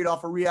get married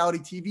off a reality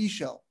TV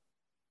show?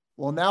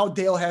 Well, now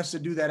Dale has to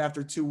do that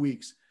after 2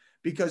 weeks.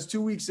 Because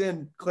 2 weeks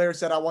in, Claire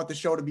said, I want the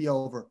show to be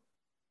over.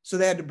 So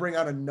they had to bring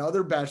out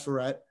another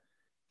Bachelorette.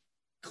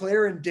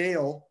 Claire and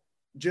Dale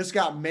just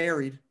got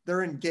married.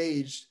 They're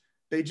engaged.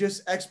 They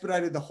just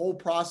expedited the whole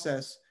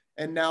process.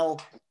 And now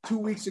 2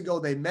 weeks ago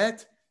they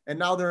met, and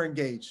now they're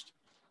engaged.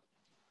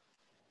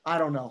 I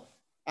don't know.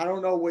 I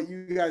don't know what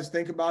you guys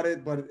think about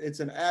it, but it's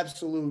an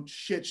absolute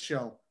shit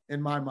show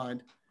in my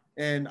mind.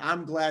 And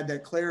I'm glad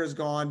that Claire is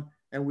gone,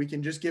 and we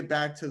can just get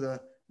back to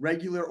the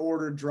regular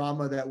order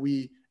drama that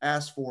we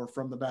asked for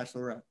from The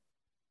Bachelorette.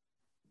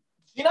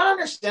 Do you not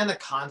understand the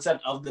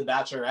concept of The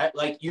Bachelorette?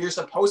 Like, you're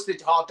supposed to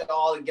talk to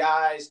all the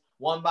guys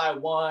one by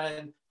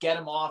one, get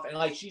them off, and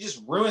like, she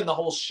just ruined the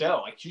whole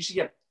show. Like, she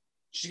should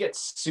get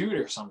sued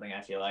or something, I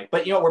feel like.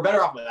 But we're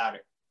better off without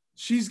her.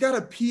 She's got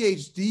a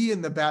PhD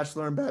in The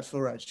Bachelor and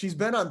Bachelorette. She's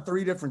been on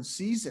 3 different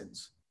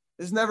seasons.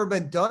 It's never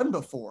been done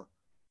before.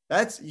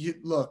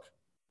 Look,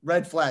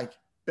 red flag,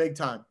 big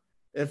time.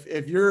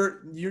 If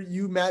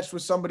you matched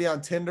with somebody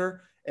on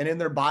Tinder and in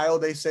their bio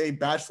they say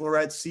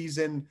Bachelorette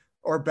season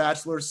or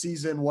Bachelor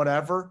season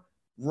whatever,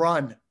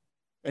 run.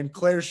 And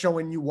Claire's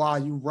showing you why,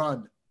 you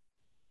run.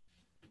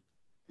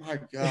 My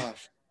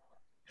gosh.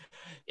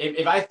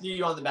 If I threw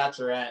you on The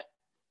Bachelorette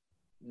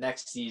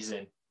next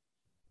season,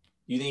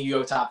 You think you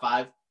go top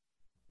 5?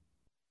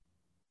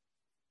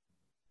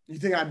 You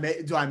think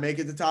do I make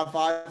it the top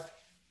 5?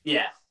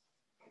 Yeah.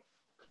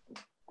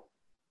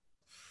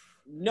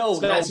 No,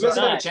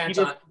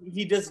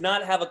 he does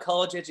not have a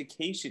college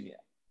education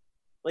yet.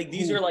 Like,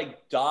 these are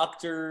like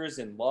doctors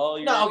and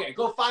lawyers. No, okay,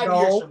 go 5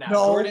 years from now.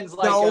 Jordan's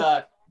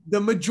like the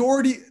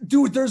majority,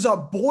 dude. There's a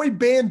boy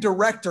band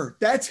director.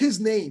 That's his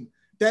name.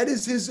 That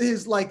is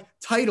his like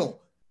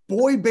title,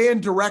 boy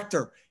band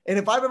director. And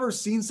if I've ever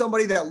seen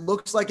somebody that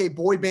looks like a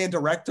boy band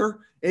director,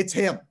 it's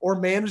him, or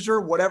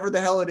manager, whatever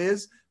the hell it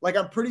is. Like,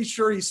 I'm pretty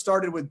sure he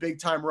started with Big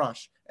Time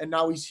Rush and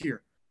now he's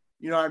here.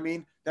 You know what I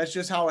mean? That's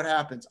just how it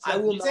happens. So I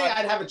will say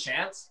I'd have a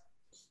chance.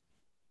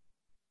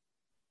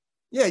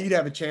 Yeah, you'd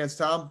have a chance,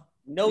 Tom.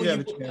 No,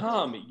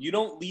 Tom, you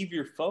don't leave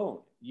your phone.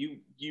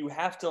 You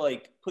have to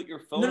like put your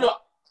phone. No.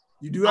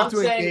 You do have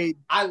to engage.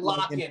 I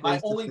lock in. My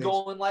only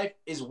goal in life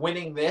is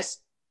winning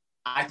this.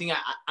 I think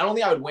I don't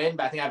think I would win,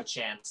 but I think I have a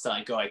chance to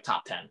like go like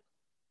top 10.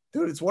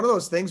 Dude, it's one of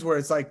those things where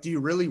it's like, do you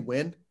really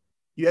win?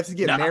 You have to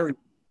get married.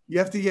 You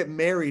have to get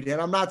married. And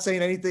I'm not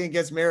saying anything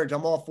against marriage.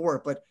 I'm all for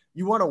it. But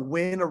you want to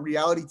win a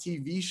reality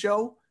TV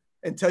show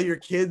and tell your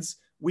kids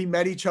we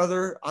met each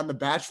other on The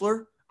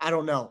Bachelor? I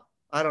don't know.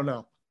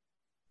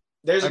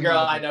 There's a girl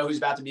I know who's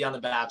about to be on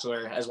The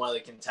Bachelor as one of the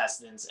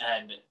contestants,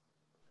 and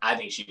I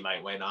think she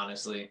might win,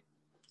 honestly,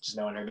 just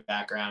knowing her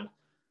background.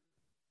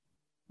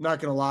 Not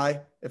going to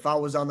lie. If I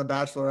was on The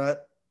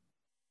Bachelorette,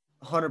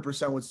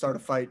 100% would start a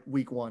fight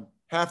week 1.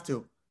 Have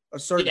to.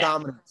 Assert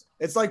dominance.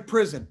 It's like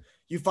prison.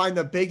 You find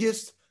the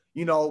biggest,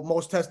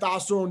 most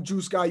testosterone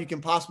juice guy you can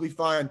possibly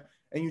find,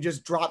 and you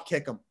just drop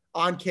kick him.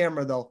 On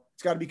camera, though.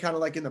 It's got to be kind of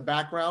like in the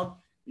background.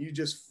 You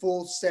just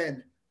full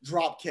send,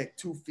 drop kick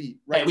 2 feet.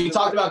 Right. Hey, we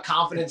talked about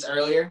confidence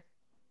earlier.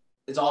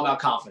 It's all about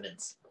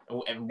confidence.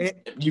 And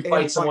you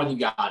fight someone, you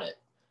got it.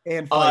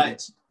 And fighting.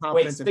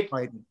 Confidence and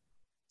fighting.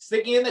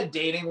 Sticking in the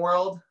dating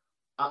world,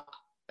 are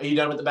you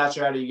done with The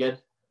Bachelorette? Are you good?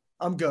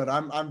 I'm good.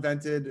 I'm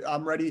vented.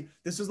 I'm ready.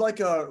 This is like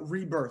a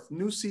rebirth.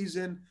 New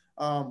season.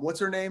 What's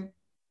her name?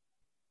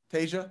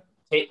 Tasia?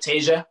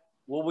 Tasia.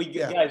 Well, we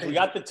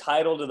got the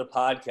title to the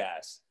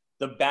podcast.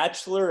 The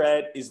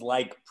Bachelorette is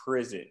like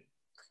prison.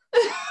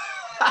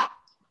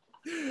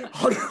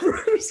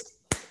 100%.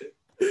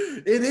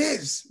 It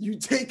is. You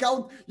take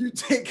out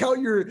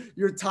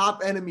your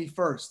top enemy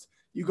first.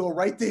 You go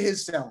right to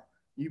his cell.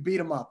 You beat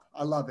him up.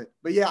 I love it.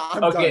 But yeah,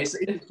 I'm done. It's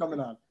coming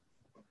on.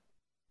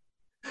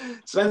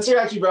 Spencer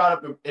actually brought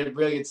up a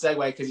really good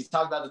segue because he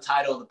talked about the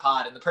title of the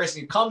pod, and the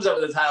person who comes up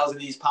with the titles of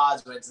these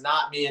pods, when it's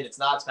not me and it's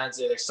not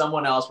Spencer, there's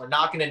someone else. We're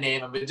not going to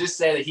name him, but just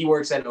say that he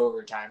works at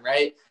Overtime,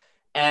 right?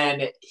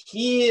 And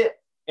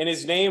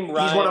his name,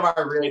 Ryan, he's one of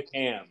our really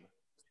Cam.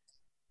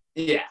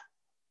 Yeah.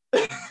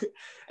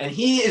 And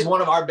he is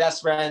one of our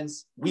best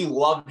friends. We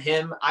love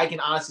him. I can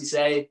honestly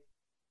say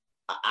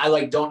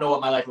I don't know what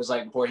my life was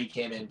like before he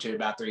came into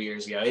about 3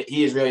 years ago.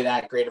 He is really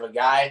that great of a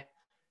guy.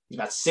 He's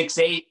about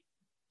 6'8".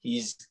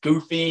 He's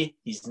goofy.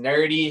 He's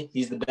nerdy.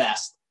 He's the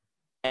best.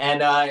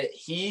 And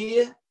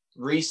he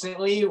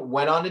recently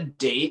went on a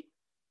date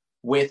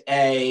with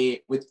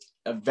an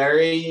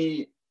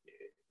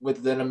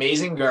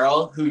amazing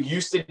girl who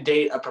used to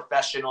date a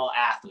professional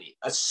athlete,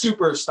 a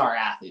superstar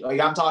athlete. Like,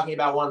 I'm talking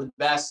about one of the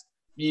best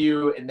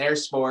few in their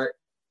sport.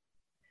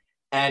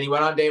 And he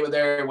went on a date with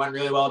her. It went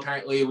really well,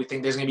 apparently. We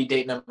think there's going to be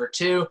date number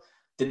 2.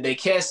 Did they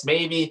kiss?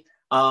 Maybe.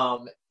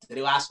 Did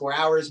it last 4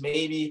 hours?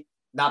 Maybe.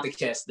 Not the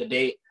kiss, the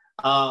date.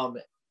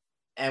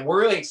 And we're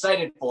really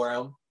excited for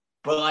him.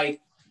 But,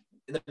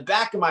 in the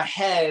back of my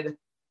head,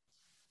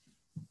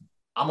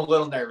 I'm a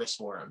little nervous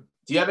for him.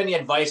 Do you have any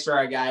advice for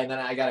our guy? And then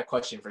I got a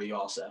question for you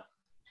also.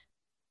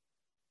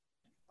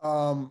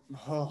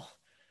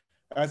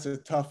 That's a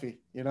toughie,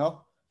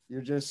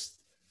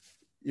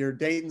 You're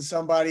dating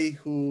somebody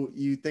who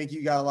you think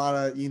you got a lot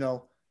of, you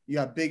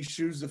got big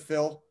shoes to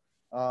fill.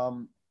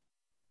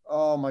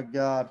 Oh my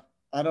God.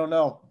 I don't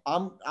know.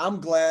 I'm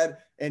glad.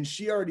 And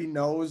she already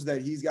knows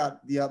that he's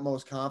got the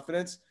utmost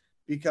confidence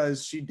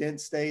because she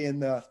didn't stay in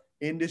the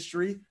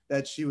industry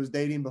that she was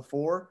dating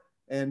before.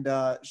 And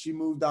she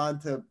moved on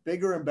to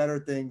bigger and better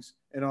things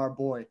in our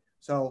boy.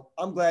 So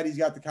I'm glad he's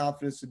got the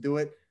confidence to do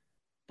it.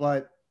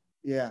 But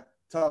yeah,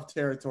 tough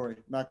territory.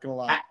 Not going to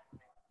lie.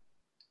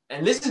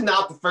 And this is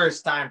not the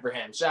first time for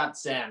him. Shout out to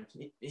Sam.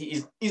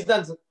 He's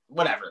done some,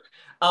 whatever.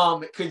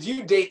 Could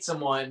you date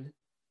someone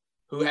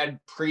who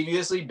had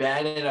previously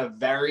been in a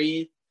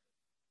very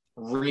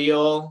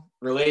real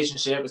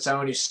relationship with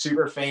someone who's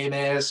super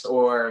famous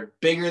or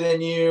bigger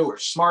than you or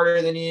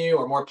smarter than you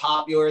or more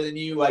popular than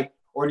you?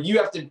 Or do you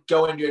have to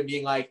go into it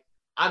being like,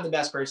 I'm the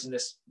best person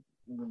this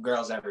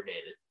girl's ever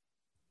dated?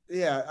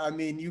 Yeah, I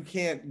mean, you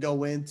can't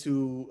go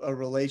into a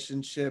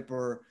relationship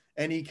or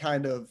any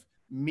kind of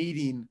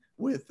meeting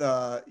with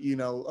a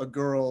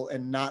girl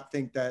and not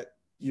think that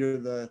you're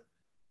the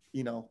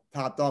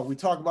top dog. We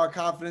talk about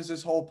confidence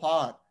this whole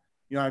pod.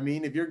 You know what I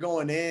mean? If you're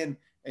going in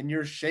and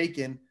you're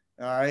shaking,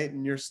 all right,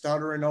 and you're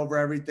stuttering over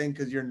everything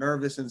because you're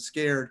nervous and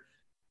scared,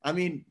 I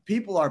mean,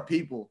 people are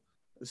people.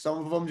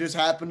 Some of them just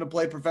happen to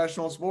play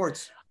professional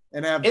sports.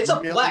 and have it's a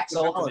millions flex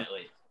of dollars.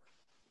 ultimately.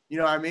 You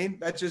know what I mean?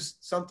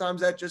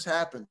 Sometimes that just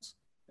happens.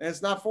 And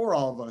it's not for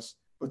all of us,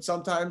 but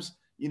sometimes,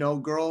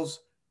 girls,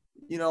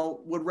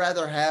 would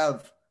rather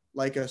have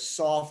like a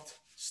soft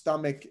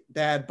stomach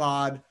dad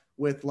bod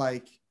with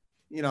like,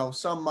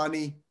 some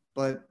money,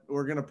 but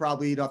we're going to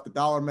probably eat off the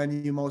dollar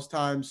menu most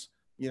times.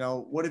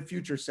 What did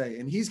Future say?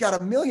 And he's got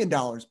 $1 million,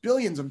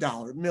 billions of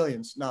dollars,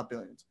 millions, not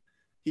billions.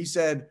 He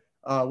said,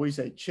 what do you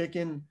say?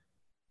 Chicken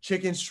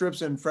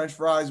strips and French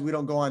fries. We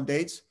don't go on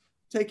dates.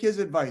 Take his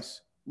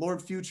advice.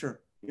 Lord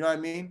Future. You know what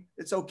I mean?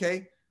 It's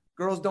okay.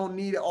 Girls don't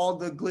need all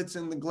the glitz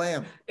and the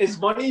glam. It's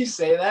funny you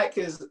say that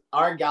because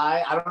our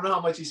guy, I don't know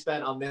how much he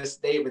spent on this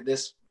date with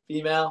this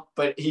female,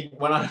 but he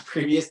went on a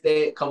previous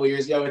date a couple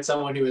years ago with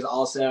someone who was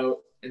also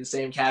in the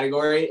same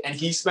category, and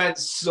he spent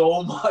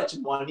so much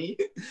money.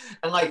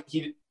 And like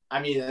it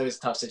was a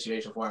tough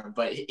situation for him,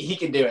 but he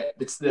can do it.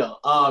 But still,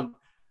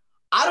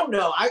 I don't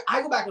know.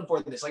 I go back and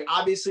forth with this. Like,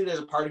 obviously, there's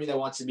a part of me that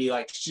wants to be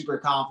like super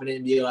confident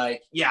and be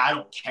like, yeah, I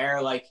don't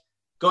care. Like,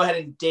 go ahead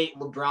and date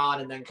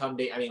LeBron and then come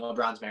date. I mean,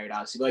 LeBron's married,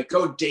 obviously. But like,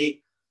 go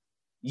date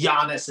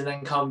Giannis and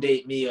then come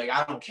date me. Like,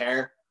 I don't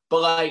care.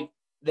 But like,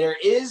 there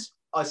is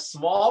a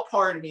small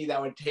part of me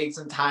that would take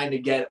some time to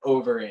get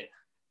over it.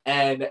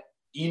 And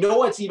you know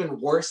what's even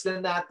worse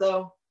than that,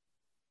 though?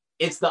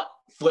 It's the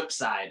flip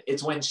side.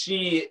 It's when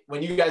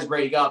you guys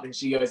break up and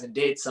she goes and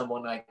dates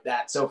someone like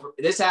that. So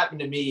this happened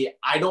to me.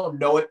 I don't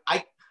know it.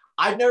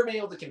 I've never been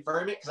able to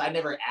confirm it because I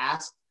never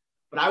asked.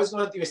 But I was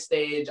going through a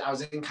stage. I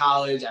was in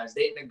college. I was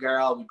dating a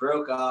girl. We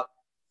broke up.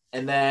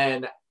 And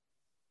then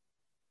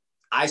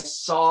I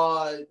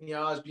saw, I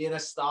was being a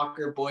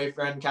stalker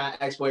boyfriend, kind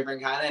of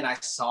ex-boyfriend kind of, and I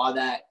saw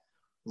that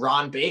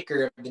Ron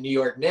Baker of the New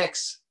York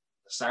Knicks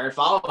started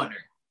following her.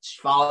 She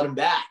followed him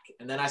back.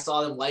 And then I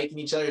saw them liking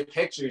each other's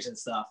pictures and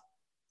stuff.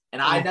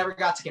 And I never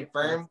got to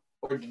confirm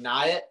or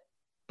deny it.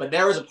 But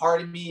there was a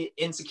part of me,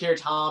 insecure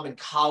Tom in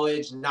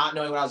college, not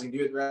knowing what I was going to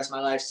do with the rest of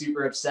my life,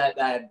 super upset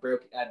that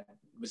I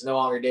was no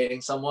longer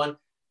dating someone.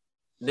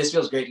 This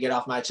feels great to get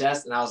off my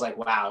chest. And I was like,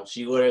 wow,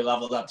 she literally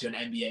leveled up to an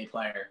NBA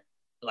player.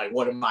 Like,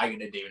 what am I going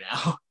to do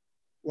now?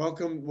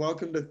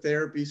 Welcome to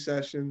therapy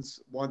sessions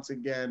once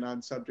again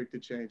on Subject to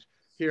Change.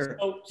 Let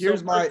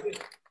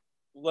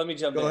me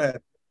jump in. Go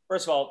ahead.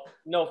 First of all,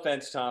 no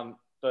offense, Tom,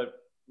 but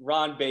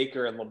Ron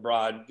Baker and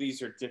LeBron,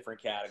 these are different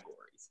categories.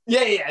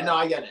 Yeah, no,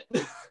 I get it.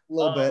 A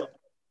little bit.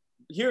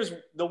 Here's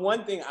the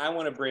one thing I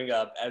want to bring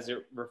up as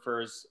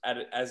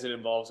it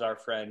involves our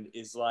friend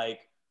is like,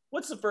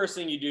 what's the first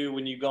thing you do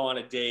when you go on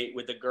a date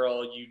with a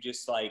girl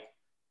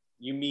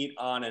you meet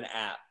on an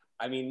app?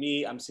 I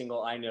mean, I'm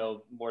single, I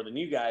know more than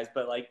you guys,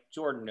 but like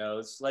Jordan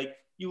knows, like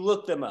you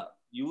look them up.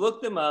 You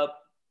look them up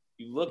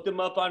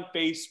on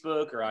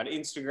Facebook or on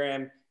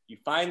Instagram. You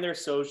find their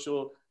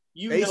social.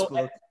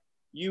 Facebook.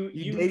 You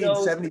dating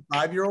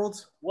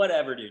 75-year-olds?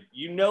 Whatever, dude.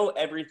 You know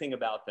everything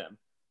about them.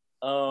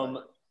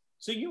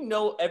 So you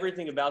know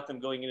everything about them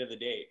going into the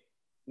date.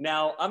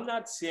 Now, I'm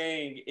not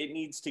saying it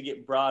needs to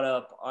get brought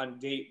up on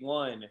date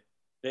 1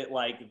 that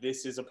like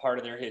this is a part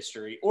of their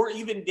history, or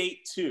even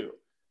date 2.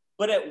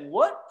 But at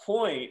what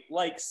point,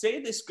 like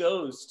say this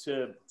goes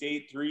to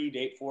date 3,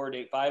 date 4,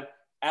 date 5,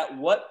 at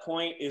what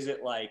point is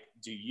it like,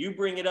 do you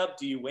bring it up?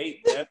 Do you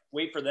wait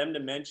for them to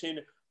mention,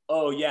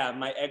 oh yeah,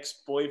 my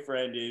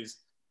ex-boyfriend is,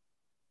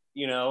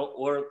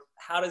 or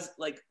how does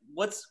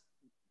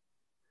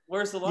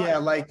where's the line? Yeah,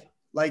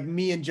 like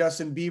me and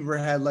Justin Bieber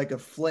had like a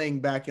fling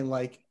back in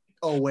like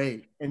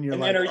 2008, and you're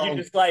like,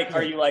 then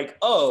are you like,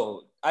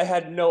 oh, I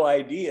had no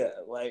idea,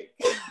 like.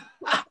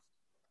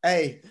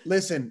 Hey,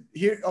 listen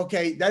here.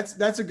 Okay,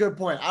 that's a good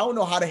point. I don't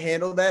know how to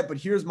handle that, but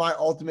here's my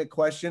ultimate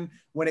question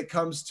when it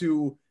comes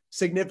to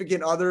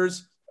significant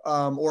others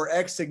or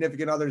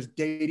ex-significant others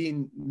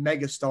dating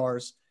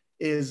megastars.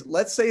 Is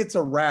let's say it's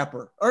a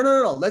rapper. Or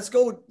no. Let's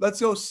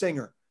go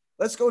singer.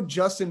 Let's go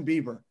Justin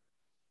Bieber.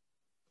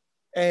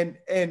 And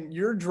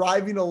you're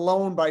driving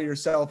alone by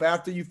yourself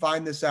after you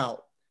find this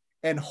out,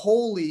 and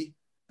the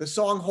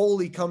song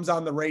Holy comes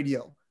on the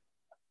radio.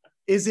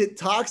 Is it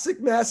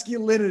toxic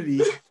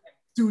masculinity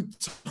to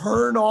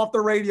turn off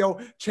the radio,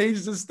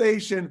 change the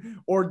station,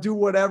 or do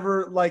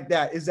whatever like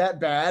that? Is that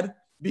bad?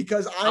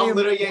 Because I'm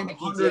literally getting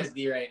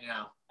PTSD right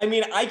now. I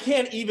mean, I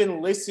can't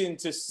even listen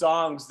to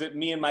songs that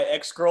me and my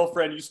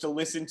ex-girlfriend used to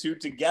listen to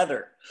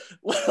together.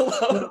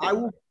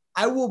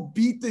 I will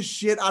beat the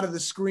shit out of the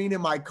screen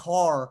in my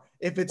car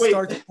if it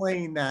starts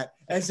playing that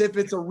as if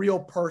it's a real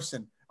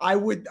person.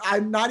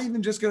 I'm not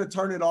even just going to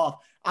turn it off.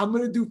 I'm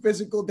going to do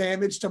physical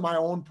damage to my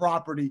own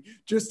property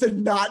just to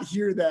not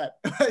hear that.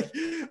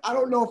 I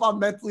don't know if I'm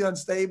mentally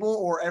unstable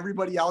or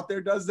everybody out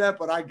there does that,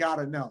 but I got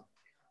to know.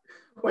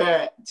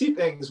 Wait, 2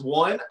 things.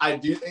 One, I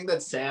do think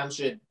that Sam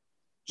should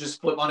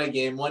just flip on a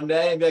game one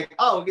day and be like,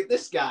 oh, look at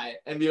this guy.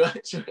 And be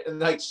like,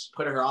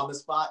 put her on the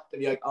spot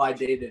and be like, oh, I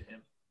dated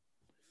him.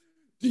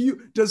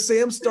 Does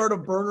Sam start a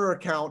burner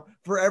account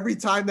for every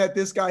time that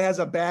this guy has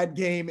a bad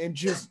game and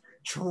just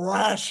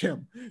trash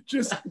him,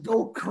 just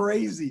go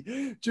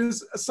crazy,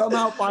 just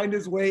somehow find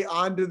his way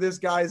onto this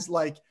guy's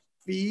like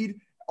feed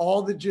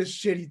all the just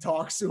shit he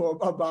talks to him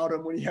about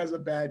him when he has a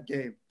bad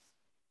game.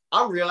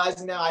 I'm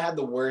realizing now I have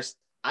the worst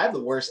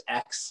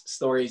ex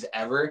stories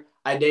ever.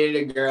 I dated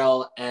a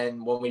girl,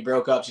 and when we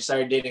broke up, she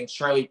started dating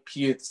Charlie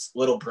Puth's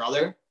little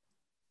brother.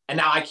 And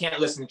now I can't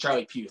listen to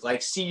Charlie Puth.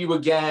 Like, see you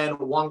again,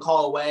 one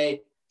call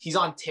away. He's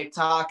on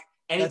TikTok.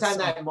 Anytime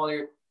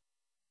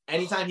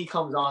he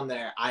comes on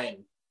there,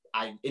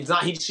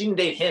 she didn't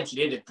date him. She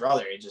dated his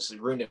brother. It just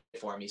ruined it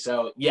for me.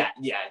 So yeah,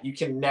 you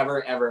can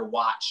never, ever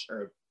watch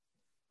or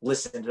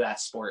listen to that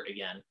sport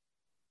again.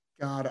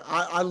 God,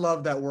 I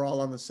love that we're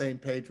all on the same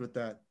page with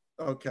that.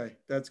 Okay,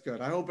 that's good.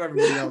 I hope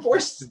everybody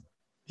else.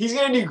 He's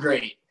going to do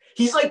great.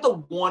 He's like the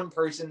one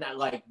person that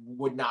like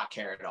would not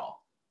care at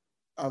all.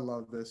 I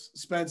love this.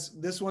 Spence,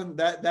 this one,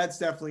 that's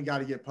definitely got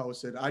to get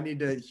posted. I need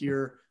to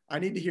hear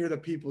the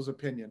people's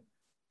opinion.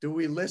 Do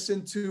we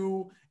listen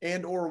to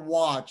and or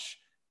watch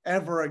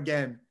ever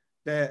again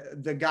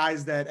the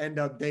guys that end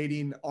up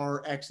dating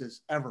our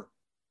exes ever?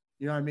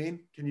 You know what I mean?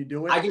 Can you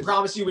do it? I can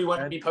promise you we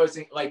wouldn't be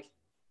posting like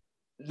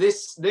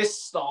this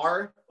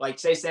star, like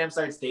say Sam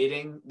starts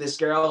dating this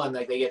girl and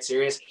like they get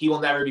serious, he will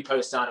never be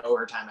posted on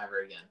Overtime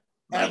ever again.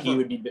 Like he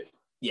would be,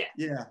 yeah.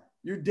 Yeah.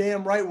 You're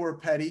damn right we're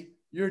petty.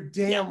 You're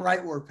damn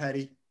right we're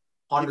petty.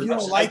 100%. If you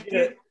don't like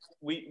it,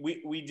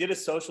 we did a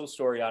social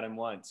story on him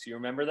once. You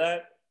remember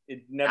that?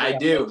 It never. I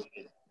do.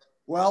 Posted.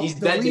 Well, he's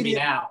dead to me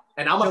now,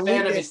 and I'm a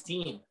fan of his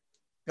team.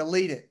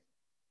 Delete it.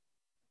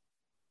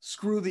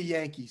 Screw the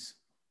Yankees.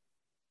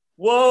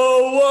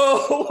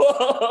 Whoa.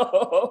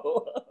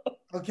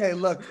 Okay,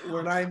 look,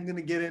 we're not even going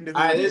to get into.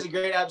 All right, this is a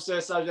great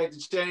episode. Subject to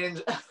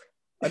change.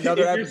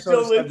 Another episode. You're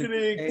still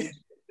listening.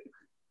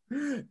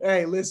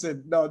 Hey,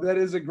 listen, no, that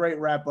is a great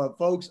wrap up,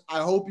 folks.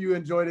 I hope you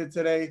enjoyed it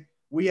today.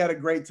 We had a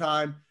great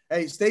time.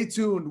 Hey, stay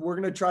tuned. We're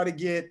going to try to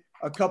get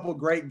a couple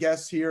great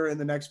guests here in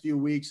the next few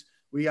weeks.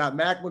 We got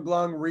Mac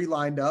McGlung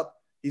re-lined up.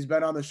 He's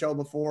been on the show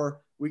before.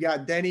 We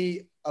got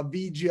Denny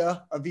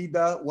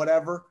Avida,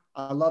 whatever.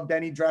 I love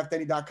Denny.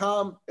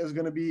 DraftDenny.com is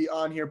going to be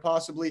on here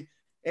possibly.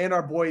 And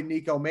our boy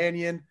Nico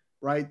Mannion,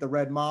 right? The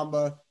Red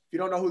Mamba. If you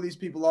don't know who these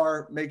people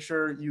are, make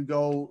sure you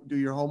go do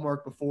your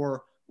homework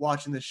before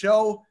watching the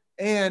show.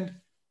 And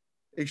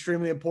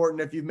extremely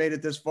important, if you've made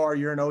it this far,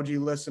 you're an OG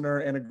listener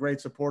and a great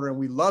supporter, and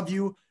we love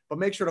you. But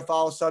make sure to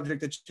follow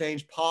Subject to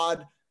Change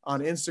Pod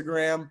on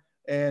Instagram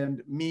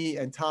and me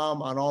and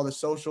Tom on all the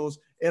socials.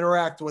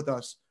 Interact with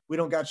us. We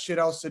don't got shit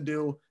else to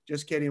do.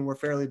 Just kidding. We're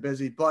fairly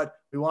busy, but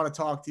we want to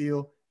talk to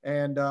you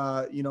and,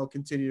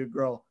 continue to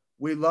grow.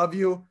 We love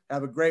you.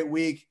 Have a great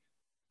week.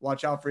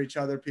 Watch out for each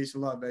other. Peace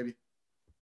and love, baby.